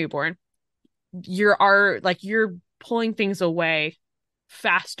when they're newborn, you're pulling things away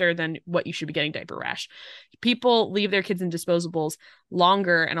faster than what you should be getting diaper rash. People leave their kids in disposables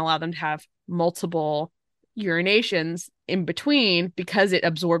longer and allow them to have multiple urinations in between because it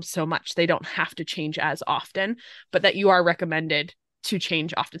absorbs so much. They don't have to change as often, but that you are recommended to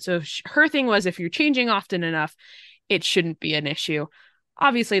change often. So her thing was, if you're changing often enough, it shouldn't be an issue.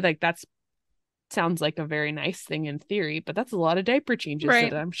 Obviously, that's sounds like a very nice thing in theory, but that's a lot of diaper changes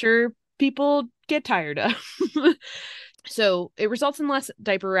that I'm sure people get tired of. So it results in less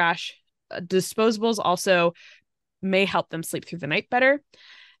diaper rash. Disposables also may help them sleep through the night better.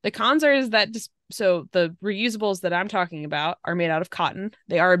 The cons are is that so the reusables that I'm talking about are made out of cotton.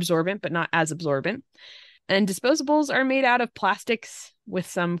 They are absorbent, but not as absorbent. And disposables are made out of plastics with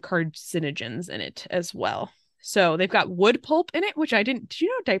some carcinogens in it as well. So they've got wood pulp in it, which I didn't. Do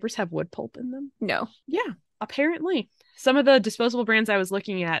you know diapers have wood pulp in them? No. Yeah, apparently. Some of the disposable brands I was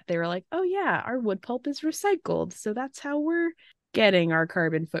looking at, they were like, oh yeah, our wood pulp is recycled. So that's how we're getting our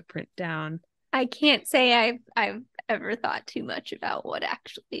carbon footprint down. I can't say I've ever thought too much about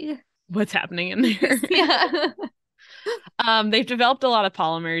what's happening in there. Yeah. They've developed a lot of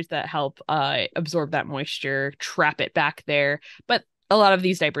polymers that help absorb that moisture, trap it back there. But a lot of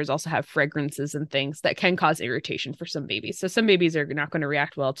these diapers also have fragrances and things that can cause irritation for some babies. So some babies are not going to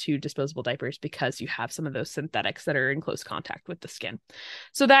react well to disposable diapers because you have some of those synthetics that are in close contact with the skin.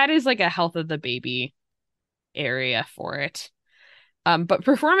 So that is like a health of the baby area for it. But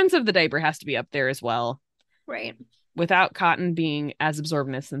performance of the diaper has to be up there as well. Right. Without cotton being as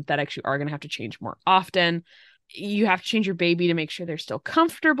absorbent as synthetics, you are going to have to change more often. You have to change your baby to make sure they're still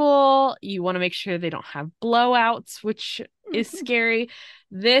comfortable. You want to make sure they don't have blowouts, which is scary.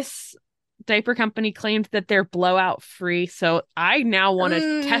 This diaper company claimed that they're blowout free. So I now want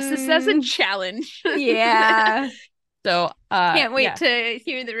to test this as a challenge. Yeah. So can't wait to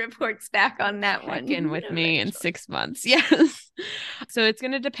hear the reports back on that one. Check in with me in 6 months. Yes. So it's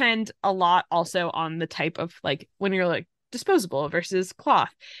going to depend a lot also on the type of, like, when you're like disposable versus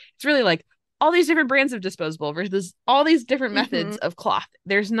cloth. It's really like all these different brands of disposable versus all these different methods of cloth.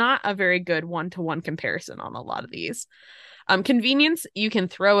 There's not a very good one-to-one comparison on a lot of these. Convenience, you can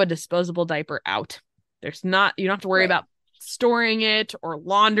throw a disposable diaper out. You don't have to worry about storing it or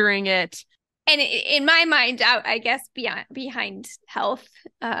laundering it. And in my mind, I guess behind health,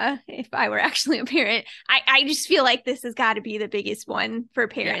 if I were actually a parent, I just feel like this has got to be the biggest one for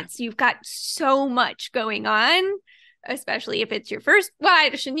parents. Yeah. You've got so much going on, especially if it's your first. Well,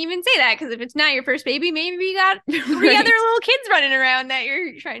 I shouldn't even say that, because if it's not your first baby, maybe you got 3 other little kids running around that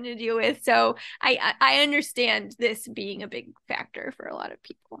you're trying to deal with. So I understand this being a big factor for a lot of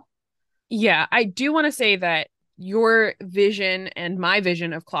people. Yeah, I do want to say that your vision and my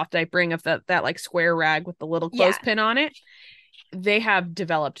vision of cloth diapering, of that like square rag with the little clothespin on it, they have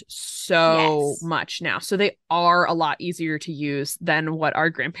developed so much now. So they are a lot easier to use than what our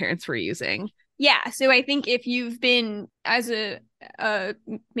grandparents were using. Yeah. So I think if you've been, as a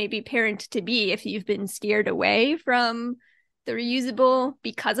maybe parent to be, if you've been steered away from the reusable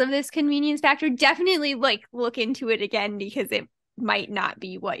because of this convenience factor, definitely like look into it again, because it might not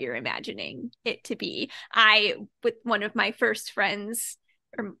be what you're imagining it to be. With one of my first friends,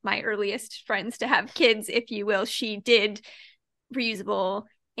 or my earliest friends to have kids, if you will, she did reusable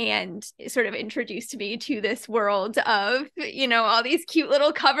and sort of introduced me to this world of, all these cute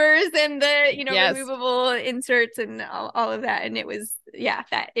little covers and the, removable inserts and all of that. And it was,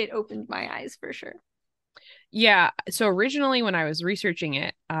 that it opened my eyes for sure. Yeah. So originally when I was researching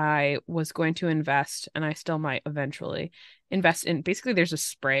it, I was going to invest, and I still might eventually invest in, basically there's a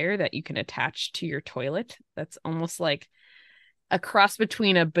sprayer that you can attach to your toilet. That's almost like a cross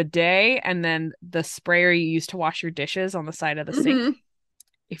between a bidet and then the sprayer you use to wash your dishes on the side of the sink.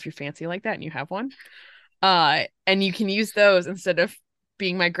 If you're fancy like that and you have one. And you can use those instead of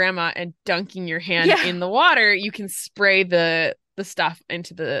being my grandma and dunking your hand in the water. You can spray the stuff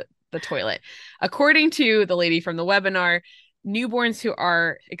into the toilet. According to the lady from the webinar, newborns who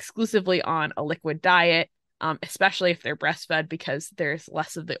are exclusively on a liquid diet, especially if they're breastfed, because there's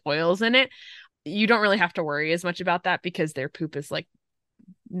less of the oils in it, you don't really have to worry as much about that, because their poop is like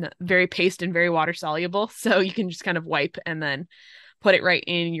very paste and very water soluble. So you can just kind of wipe and then put it right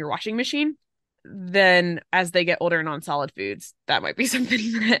in your washing machine. Then as they get older and on solid foods, that might be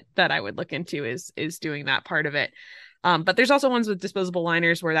something that I would look into, is doing that part of it. But there's also ones with disposable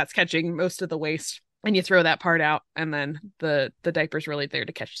liners where that's catching most of the waste, and you throw that part out, and then the diaper's really there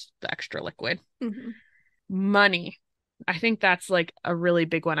to catch the extra liquid. Money. I think that's like a really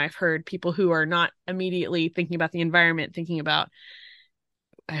big one. I've heard people who are not immediately thinking about the environment, thinking about,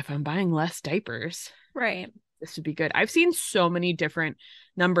 if I'm buying less diapers, this would be good. I've seen so many different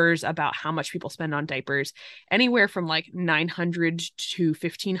numbers about how much people spend on diapers, anywhere from like $900 to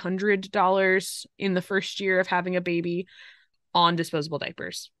 $1,500 in the first year of having a baby on disposable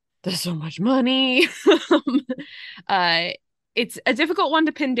diapers. There's so much money. It's a difficult one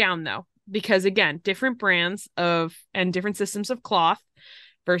to pin down though, because again, different brands and different systems of cloth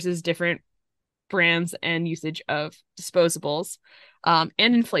versus different brands and usage of disposables, and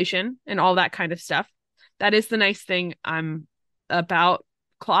inflation and all that kind of stuff. That is the nice thing about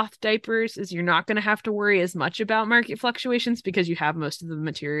cloth diapers, is you're not going to have to worry as much about market fluctuations, because you have most of the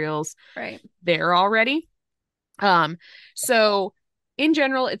materials there already. So in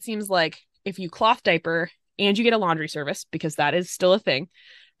general, it seems like if you cloth diaper and you get a laundry service, because that is still a thing.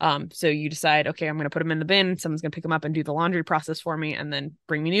 So you decide, okay, I'm going to put them in the bin. Someone's going to pick them up and do the laundry process for me and then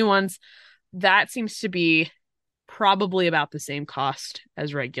bring me new ones. That seems to be probably about the same cost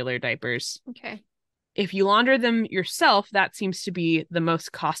as regular diapers. Okay. If you launder them yourself, that seems to be the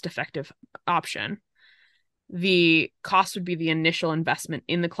most cost-effective option. The cost would be the initial investment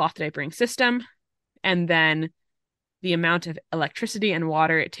in the cloth diapering system, and then the amount of electricity and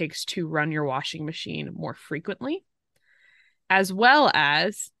water it takes to run your washing machine more frequently, as well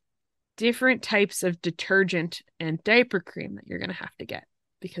as different types of detergent and diaper cream that you're going to have to get.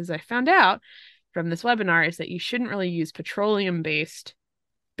 Because I found out from this webinar is that you shouldn't really use petroleum-based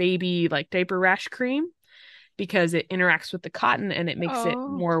baby like diaper rash cream because it interacts with the cotton and it makes it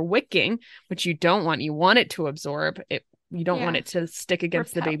more wicking, which you don't want. You want it to absorb it. You don't want it to stick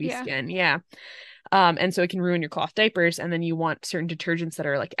against the baby's skin. Yeah. And so it can ruin your cloth diapers. And then you want certain detergents that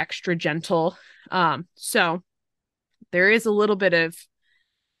are like extra gentle. So there is a little bit of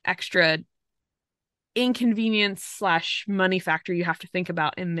extra inconvenience / money factor you have to think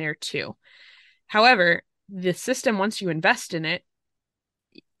about in there too. However, the system, once you invest in it,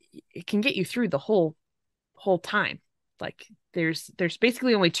 it can get you through the whole time. Like there's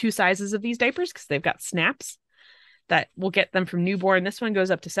basically only 2 sizes of these diapers because they've got snaps that will get them from newborn. This one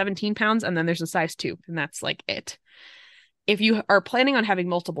goes up to 17 pounds, and then there's a size 2, and that's like it. If you are planning on having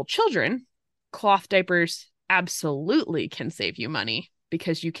multiple children, cloth diapers absolutely can save you money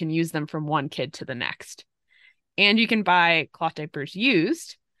because you can use them from one kid to the next. And you can buy cloth diapers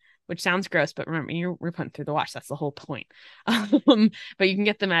used, which sounds gross, but remember, we're putting through the wash. That's the whole point. But you can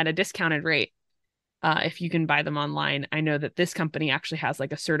get them at a discounted rate if you can buy them online. I know that this company actually has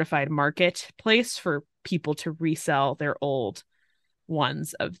like a certified marketplace for people to resell their old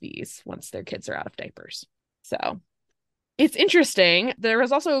ones of these once their kids are out of diapers. So it's interesting. There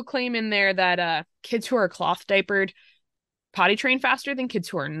was also a claim in there that kids who are cloth diapered potty train faster than kids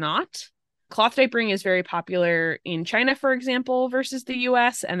who are not. Cloth diapering is very popular in China, for example, versus the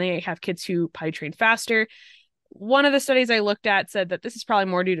US, and they have kids who potty train faster. One of the studies I looked at said that this is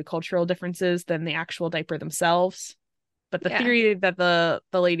probably more due to cultural differences than the actual diaper themselves. But the theory that the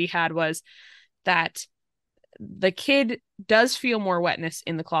lady had was that the kid does feel more wetness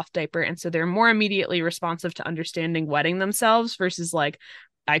in the cloth diaper, and so they're more immediately responsive to understanding wetting themselves versus like,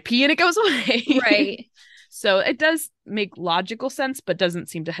 I pee and it goes away. Right. So it does make logical sense, but doesn't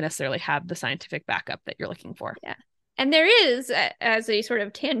seem to necessarily have the scientific backup that you're looking for. Yeah. And there is, as a sort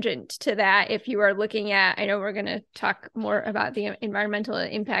of tangent to that, if you are looking at, I know we're going to talk more about the environmental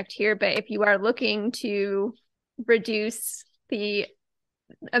impact here, but if you are looking to reduce the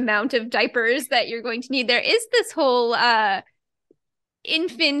amount of diapers that you're going to need, there is this whole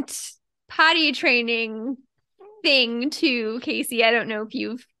infant potty training thing too, Casey. I don't know if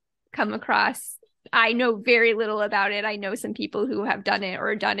you've come across. I know very little about it. I know some people who have done it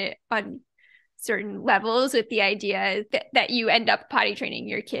or done it on certain levels with the idea that you end up potty training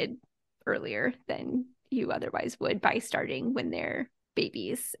your kid earlier than you otherwise would by starting when they're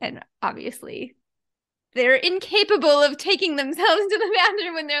babies. And obviously they're incapable of taking themselves to the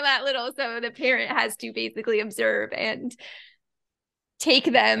bathroom when they're that little. So the parent has to basically observe and take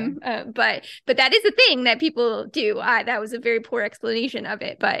them. But that is a thing that people do. That was a very poor explanation of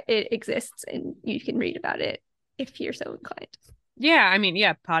it, but it exists and you can read about it if you're so inclined. Yeah, I mean,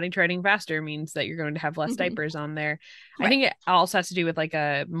 potty training faster means that you're going to have less diapers on there. Right. I think it also has to do with like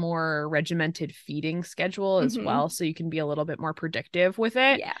a more regimented feeding schedule as well, so you can be a little bit more predictive with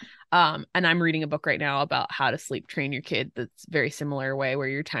it. Yeah. And I'm reading a book right now about how to sleep train your kid that's very similar way where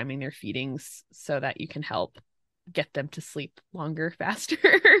you're timing their feedings so that you can help get them to sleep longer, faster.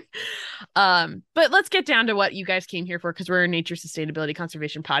 But let's get down to what you guys came here for, because we're a nature sustainability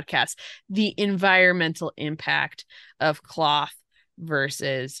conservation podcast. The environmental impact of cloth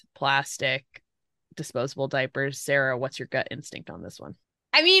versus plastic disposable diapers. Sarah, what's your gut instinct on this one?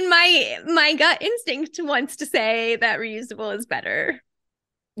 I mean, my gut instinct wants to say that reusable is better.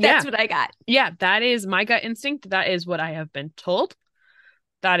 That's what I got. Yeah, that is my gut instinct. That is what I have been told.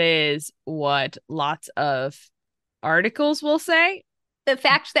 That is what lots of articles will say. The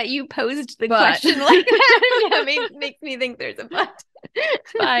fact that you posed the question like that makes me think there's a but.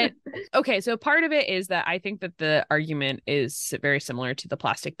 But okay, so part of it is that I think that the argument is very similar to the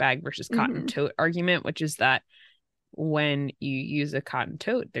plastic bag versus cotton tote argument, which is that when you use a cotton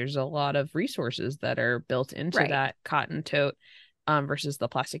tote, there's a lot of resources that are built into that cotton tote versus the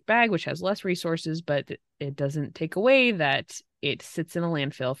plastic bag, which has less resources, but it doesn't take away that it sits in a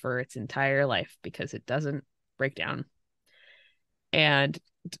landfill for its entire life because it doesn't break down. And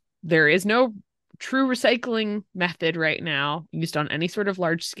there is no true recycling method right now used on any sort of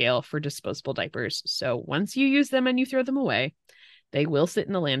large scale for disposable diapers. So once you use them and you throw them away, they will sit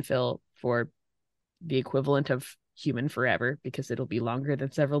in the landfill for the equivalent of human forever because it'll be longer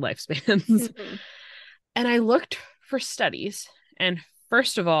than several lifespans. And I looked for studies. And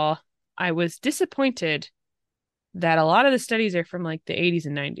first of all, I was disappointed that a lot of the studies are from like the 80s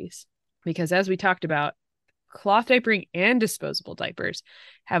and 90s. Because as we talked about, cloth diapering and disposable diapers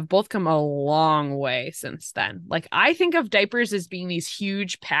have both come a long way since then. Like, I think of diapers as being these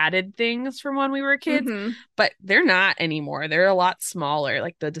huge padded things from when we were kids, but they're not anymore. They're a lot smaller,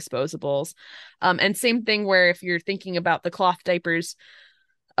 like the disposables. And same thing where if you're thinking about the cloth diapers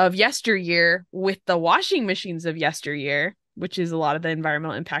of yesteryear with the washing machines of yesteryear, which is a lot of the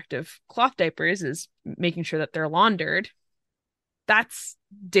environmental impact of cloth diapers, is making sure that they're laundered. That's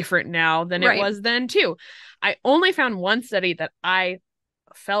different now than it was then too. I only found one study that I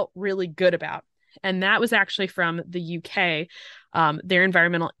felt really good about, and that was actually from the UK. Their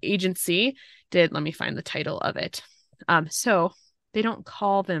environmental agency did, let me find the title of it. So they don't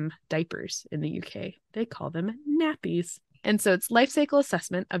call them diapers in the UK. They call them nappies. And so it's life cycle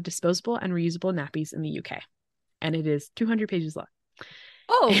assessment of disposable and reusable nappies in the UK. And it is 200 pages long.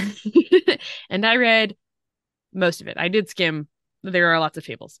 Oh. And I read most of it. I did skim. There are lots of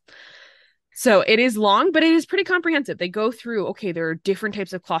tables. So it is long, but it is pretty comprehensive. They go through, okay, there are different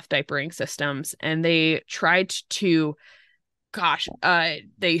types of cloth diapering systems, and they tried to,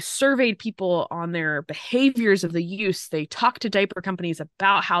 they surveyed people on their behaviors of the use. They talked to diaper companies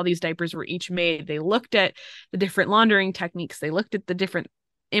about how these diapers were each made. They looked at the different laundering techniques. They looked at the different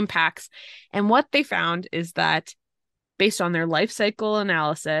impacts. And what they found is that based on their life cycle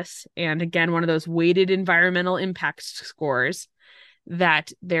analysis, and again, one of those weighted environmental impact scores,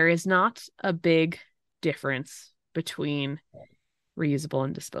 that there is not a big difference between reusable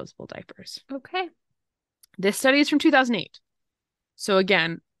and disposable diapers. Okay. This study is from 2008. So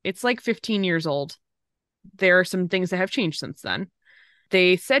again, it's like 15 years old. There are some things that have changed since then.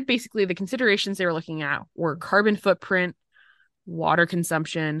 They said basically the considerations they were looking at were carbon footprint, water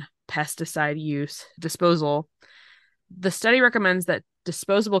consumption, pesticide use, disposal. The study recommends that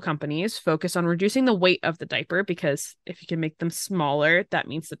disposable companies focus on reducing the weight of the diaper, because if you can make them smaller, that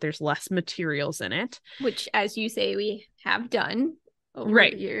means that there's less materials in it. Which, as you say, we have done over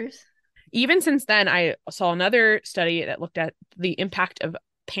the years. Even since then, I saw another study that looked at the impact of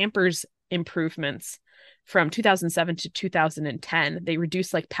Pampers improvements from 2007 to 2010. They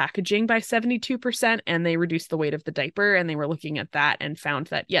reduced like packaging by 72%, and they reduced the weight of the diaper. And they were looking at that and found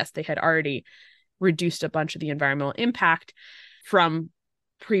that, yes, they had already reduced a bunch of the environmental impact from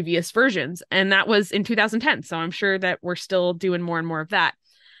previous versions. And that was in 2010. So I'm sure that we're still doing more and more of that.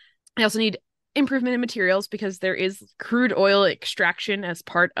 I also need improvement in materials, because there is crude oil extraction as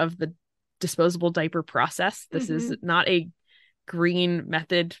part of the disposable diaper process. This is not a green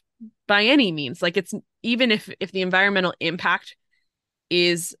method by any means. Like, it's, even if the environmental impact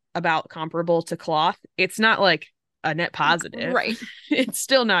is about comparable to cloth, it's not like a net positive. Right. It's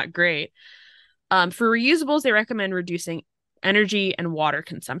still not great. For reusables, they recommend reducing energy and water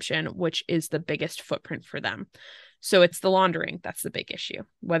consumption, which is the biggest footprint for them. So it's the laundering that's the big issue.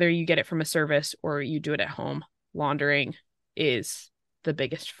 Whether you get it from a service or you do it at home, laundering is the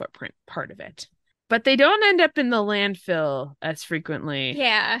biggest footprint part of it. But they don't end up in the landfill as frequently.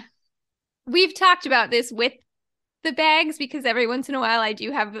 Yeah. We've talked about this with the bags, because every once in a while I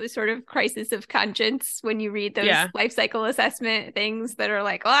do have a sort of crisis of conscience when you read those life cycle assessment things that are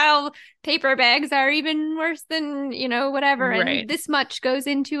like, well, paper bags are even worse than, whatever. And this much goes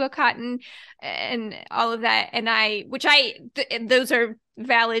into a cotton and all of that. And those are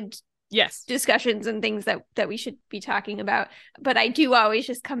valid discussions and things that we should be talking about. But I do always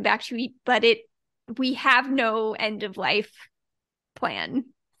just come back to we have no end of life plan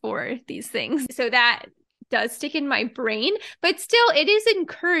for these things. So that does stick in my brain, but still it is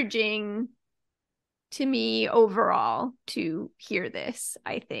encouraging to me overall to hear this.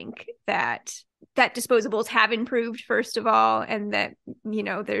 I think that disposables have improved, first of all, and that,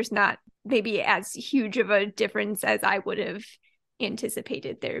 there's not maybe as huge of a difference as I would have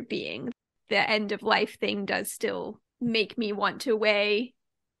anticipated there being. The end of life thing does still make me want to weigh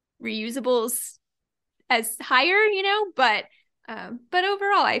reusables as higher, but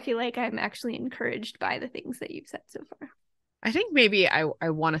overall, I feel like I'm actually encouraged by the things that you've said so far. I think maybe I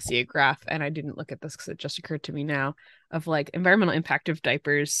want to see a graph, and I didn't look at this because it just occurred to me now, of like environmental impact of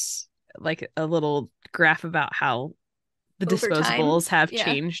diapers, like a little graph about how the disposables have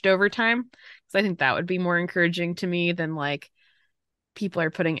changed over time. So I think that would be more encouraging to me than like people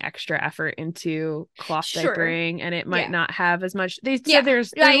are putting extra effort into cloth diapering, and it might not have as much. They said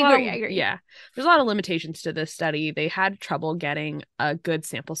there's I agree. Yeah, there's a lot of limitations to this study. They had trouble getting a good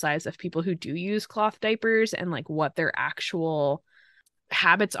sample size of people who do use cloth diapers and like what their actual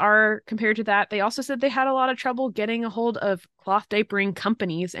habits are compared to that. They also said they had a lot of trouble getting a hold of cloth diapering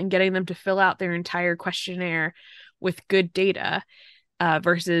companies and getting them to fill out their entire questionnaire with good data.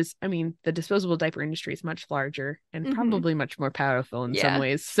 Versus, I mean, the disposable diaper industry is much larger and probably much more powerful in some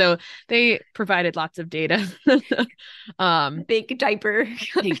ways. So they provided lots of data. Big diaper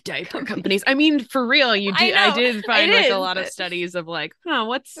companies. I mean, for real, you do. I did find like a lot of but... studies of like,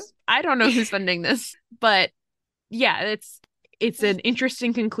 I don't know who's funding this, but yeah, it's an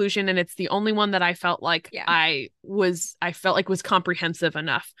interesting conclusion, and it's the only one that I felt like I felt like was comprehensive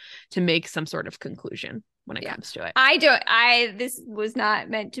enough to make some sort of conclusion when it comes to it. This was not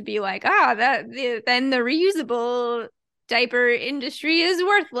meant to be like, then the reusable diaper industry is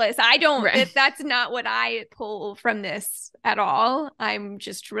worthless. That's not what I pull from this at all. I'm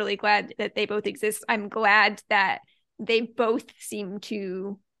just really glad that they both exist. I'm glad that they both seem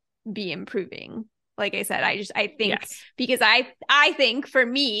to be improving. Like I said, I think because I think for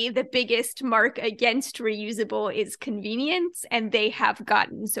me, the biggest mark against reusable is convenience, and they have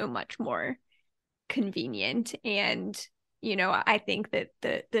gotten so much more convenient. And I think that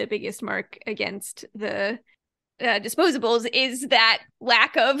the biggest mark against the disposables is that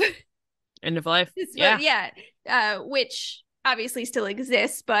lack of end of life, which obviously still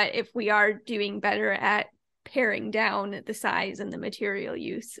exists, but if we are doing better at paring down the size and the material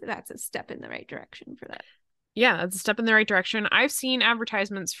use, that's a step in the right direction for that. Yeah, that's a step in the right direction. I've seen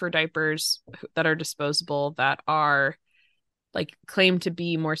advertisements for diapers that are disposable that are like claimed to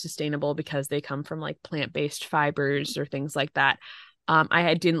be more sustainable because they come from like plant-based fibers or things like that.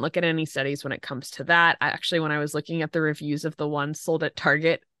 I didn't look at any studies when it comes to that. When I was looking at the reviews of the ones sold at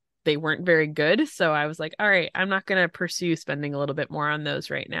Target, they weren't very good. So I was like, all right, I'm not going to pursue spending a little bit more on those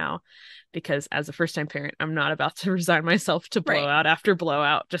right now, because as a first-time parent, I'm not about to resign myself to blowout after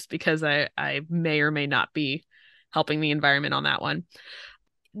blowout just because I may or may not be helping the environment on that one.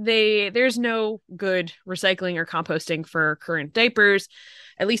 There's no good recycling or composting for current diapers.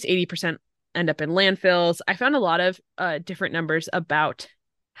 At least 80% end up in landfills. I found a lot of different numbers about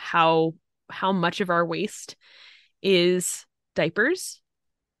how much of our waste is diapers.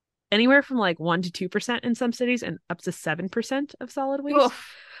 Anywhere from like 1% to 2% in some cities and up to 7% of solid waste.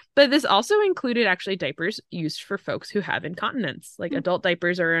 Oof. But this also included actually diapers used for folks who have incontinence. Like adult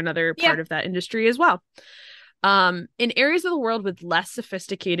diapers are another part of that industry as well. In areas of the world with less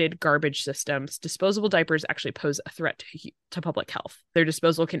sophisticated garbage systems, disposable diapers actually pose a threat to public health. Their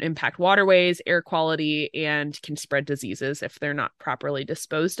disposal can impact waterways, air quality, and can spread diseases if they're not properly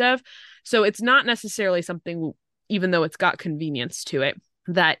disposed of. So it's not necessarily something, even though it's got convenience to it,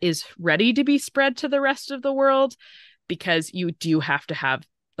 that is ready to be spread to the rest of the world, because you do have to have,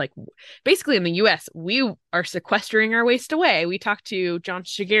 like, basically in the US, we are sequestering our waste away. We talked to John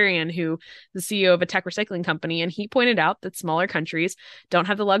Shigarian, who is the CEO of a tech recycling company, and he pointed out that smaller countries don't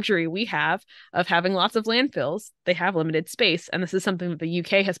have the luxury we have of having lots of landfills. They have limited space. And this is something that the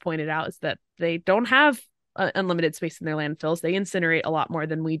UK has pointed out, is that they don't have unlimited space in their landfills. They incinerate a lot more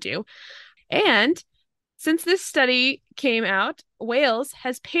than we do. And since this study came out, Wales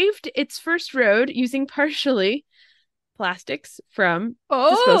has paved its first road using partially plastics from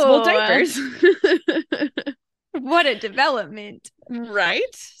disposable diapers. What a development. Right?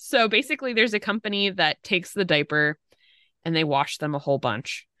 So basically there's a company that takes the diaper and they wash them a whole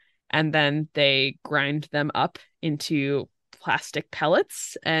bunch, and then they grind them up into plastic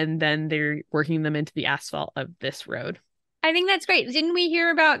pellets, and then they're working them into the asphalt of this road. I think that's great. Didn't we hear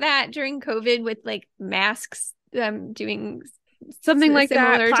about that during COVID with like masks, doing something like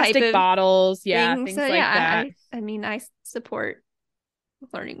that, plastic bottles, things like that. I mean, I support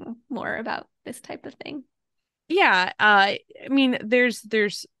learning more about this type of thing. Yeah, I mean, there's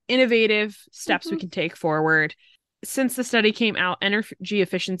innovative steps we can take forward. Since the study came out, energy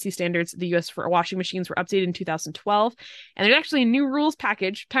efficiency standards in the US for washing machines were updated in 2012, and there's actually a new rules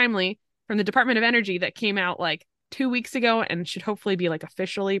package, timely, from the Department of Energy that came out like 2 weeks ago and should hopefully be like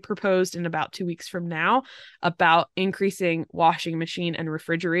officially proposed in about 2 weeks from now, about increasing washing machine and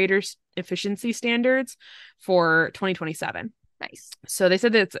refrigerators efficiency standards for 2027. Nice. So they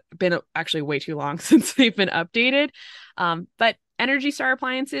said that it's been actually way too long since they've been updated. But Energy Star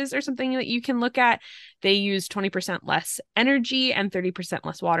appliances are something that you can look at. They use 20% less energy and 30%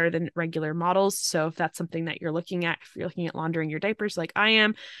 less water than regular models. So if that's something that you're looking at, if you're looking at laundering your diapers like I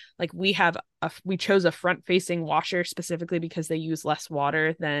am, like we chose a front-facing washer specifically because they use less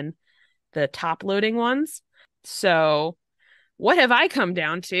water than the top-loading ones. So what have I come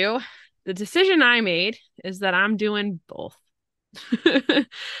down to? The decision I made is that I'm doing both.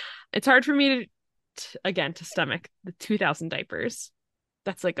 It's hard for me to stomach the 2,000 diapers.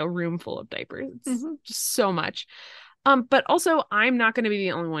 That's like a room full of diapers. It's just so much. But also I'm not going to be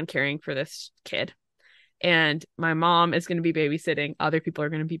the only one caring for this kid. And my mom is going to be babysitting. Other people are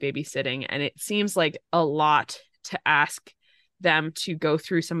going to be babysitting. And it seems like a lot to ask them to go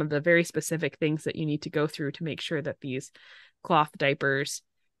through some of the very specific things that you need to go through to make sure that these cloth diapers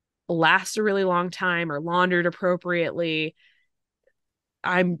last a really long time or laundered appropriately.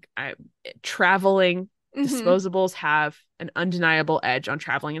 I'm traveling. Disposables have an undeniable edge on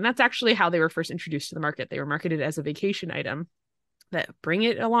traveling. And that's actually how they were first introduced to the market. They were marketed as a vacation item that bring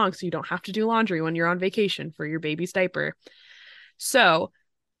it along so you don't have to do laundry when you're on vacation for your baby's diaper. So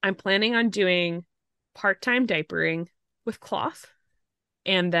I'm planning on doing part-time diapering with cloth.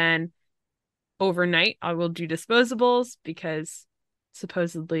 And then overnight, I will do disposables because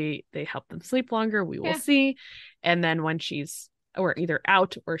supposedly they help them sleep longer. We will see. And then when she's or either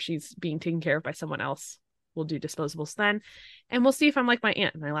out or she's being taken care of by someone else, we'll do disposables then. And we'll see if I'm like my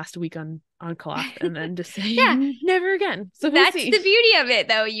aunt and I last a week on cloth and then just say never again. So that's the beauty of it,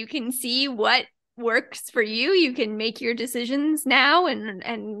 though. You can see what works for you. You can make your decisions now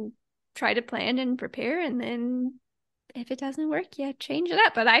and try to plan and prepare. And then if it doesn't work, change it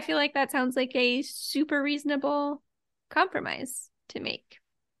up. But I feel like that sounds like a super reasonable compromise to make.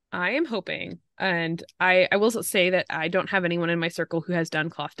 I am hoping. And I will say that I don't have anyone in my circle who has done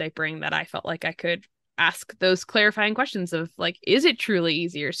cloth diapering that I felt like I could ask those clarifying questions of like, is it truly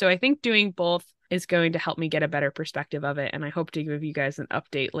easier? So I think doing both is going to help me get a better perspective of it. And I hope to give you guys an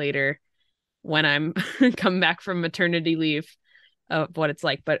update later when I'm come back from maternity leave of what it's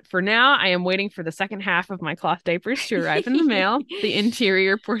like. But for now, I am waiting for the second half of my cloth diapers to arrive in the mail, the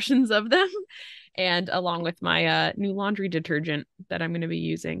interior portions of them, and along with my new laundry detergent that I'm going to be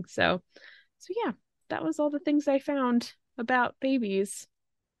using. So yeah, that was all the things I found about babies.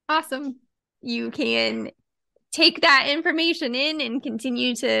 Awesome. You can take that information in and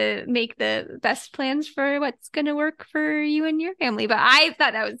continue to make the best plans for what's going to work for you and your family. But I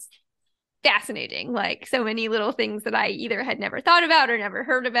thought that was fascinating. Like so many little things that I either had never thought about or never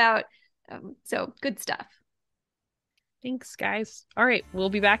heard about. So good stuff. Thanks, guys. All right, we'll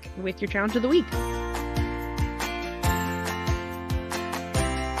be back with your challenge of the week.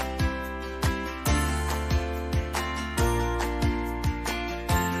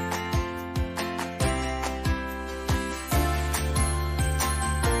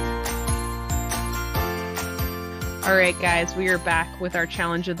 All right, guys, we are back with our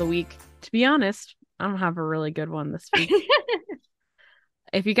challenge of the week. To be honest, I don't have a really good one this week.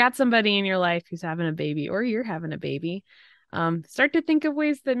 If you got somebody in your life who's having a baby or you're having a baby, start to think of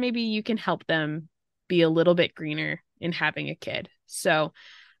ways that maybe you can help them be a little bit greener in having a kid. So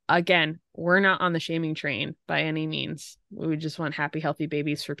again, we're not on the shaming train by any means. We just want happy, healthy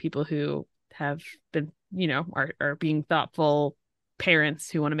babies for people who have been, are being thoughtful parents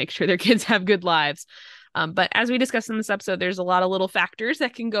who want to make sure their kids have good lives. But as we discussed in this episode, there's a lot of little factors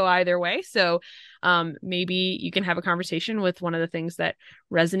that can go either way. So maybe you can have a conversation with one of the things that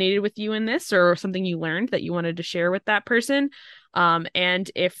resonated with you in this or something you learned that you wanted to share with that person.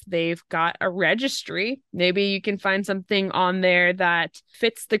 And if they've got a registry, maybe you can find something on there that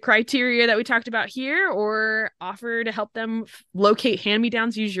fits the criteria that we talked about here or offer to help them locate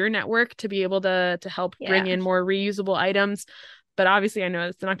hand-me-downs, use your network to be able to help bring in more reusable items. But obviously, I know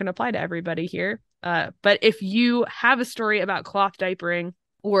it's not going to apply to everybody here. But if you have a story about cloth diapering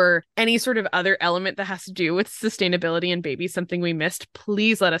or any sort of other element that has to do with sustainability and babies, something we missed,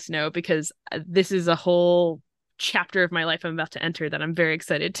 please let us know, because this is a whole chapter of my life I'm about to enter that I'm very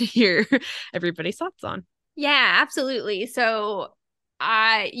excited to hear everybody's thoughts on. Yeah, absolutely. So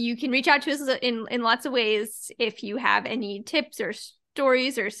you can reach out to us in lots of ways if you have any tips or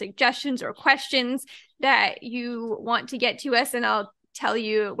stories or suggestions or questions that you want to get to us, and I'll tell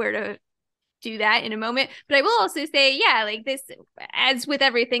you where to do that in a moment. But I will also say, like this, as with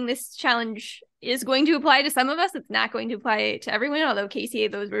everything, this challenge is going to apply to some of us. It's not going to apply to everyone, although Casey,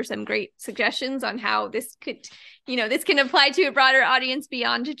 those were some great suggestions on how this could, this can apply to a broader audience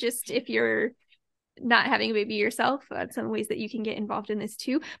beyond just if you're not having a baby yourself. Some ways that you can get involved in this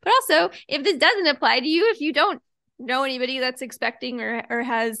too. But also, if this doesn't apply to you, if you don't know anybody that's expecting or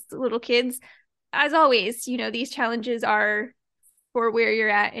has little kids, as always, these challenges are for where you're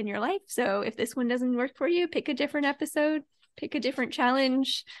at in your life. So if this one doesn't work for you, pick a different episode, pick a different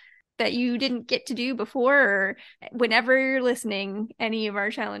challenge that you didn't get to do before, or whenever you're listening, any of our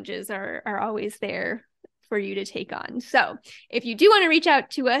challenges are always there for you to take on. So if you do want to reach out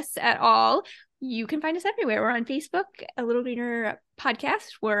to us at all, you can find us everywhere. We're on Facebook, A Little Greener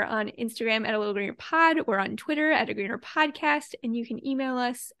Podcast. We're on Instagram at A Little Greener Pod. We're on Twitter at A Greener Podcast. And you can email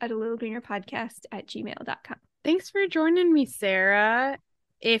us at alittlegreenerpodcast@gmail.com. Thanks for joining me, Sarah.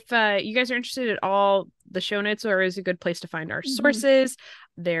 If you guys are interested at all, the show notes are always a good place to find our Mhm. sources.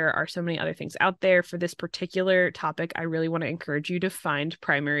 There are so many other things out there for this particular topic. I really want to encourage you to find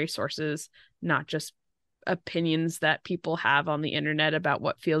primary sources, not just opinions that people have on the internet about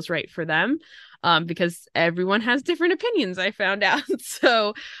what feels right for them, because everyone has different opinions, I found out.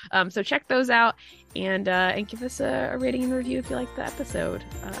 So check those out, and give us a rating and review if you like the episode.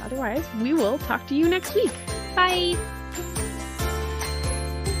 Otherwise, we will talk to you next week. Bye.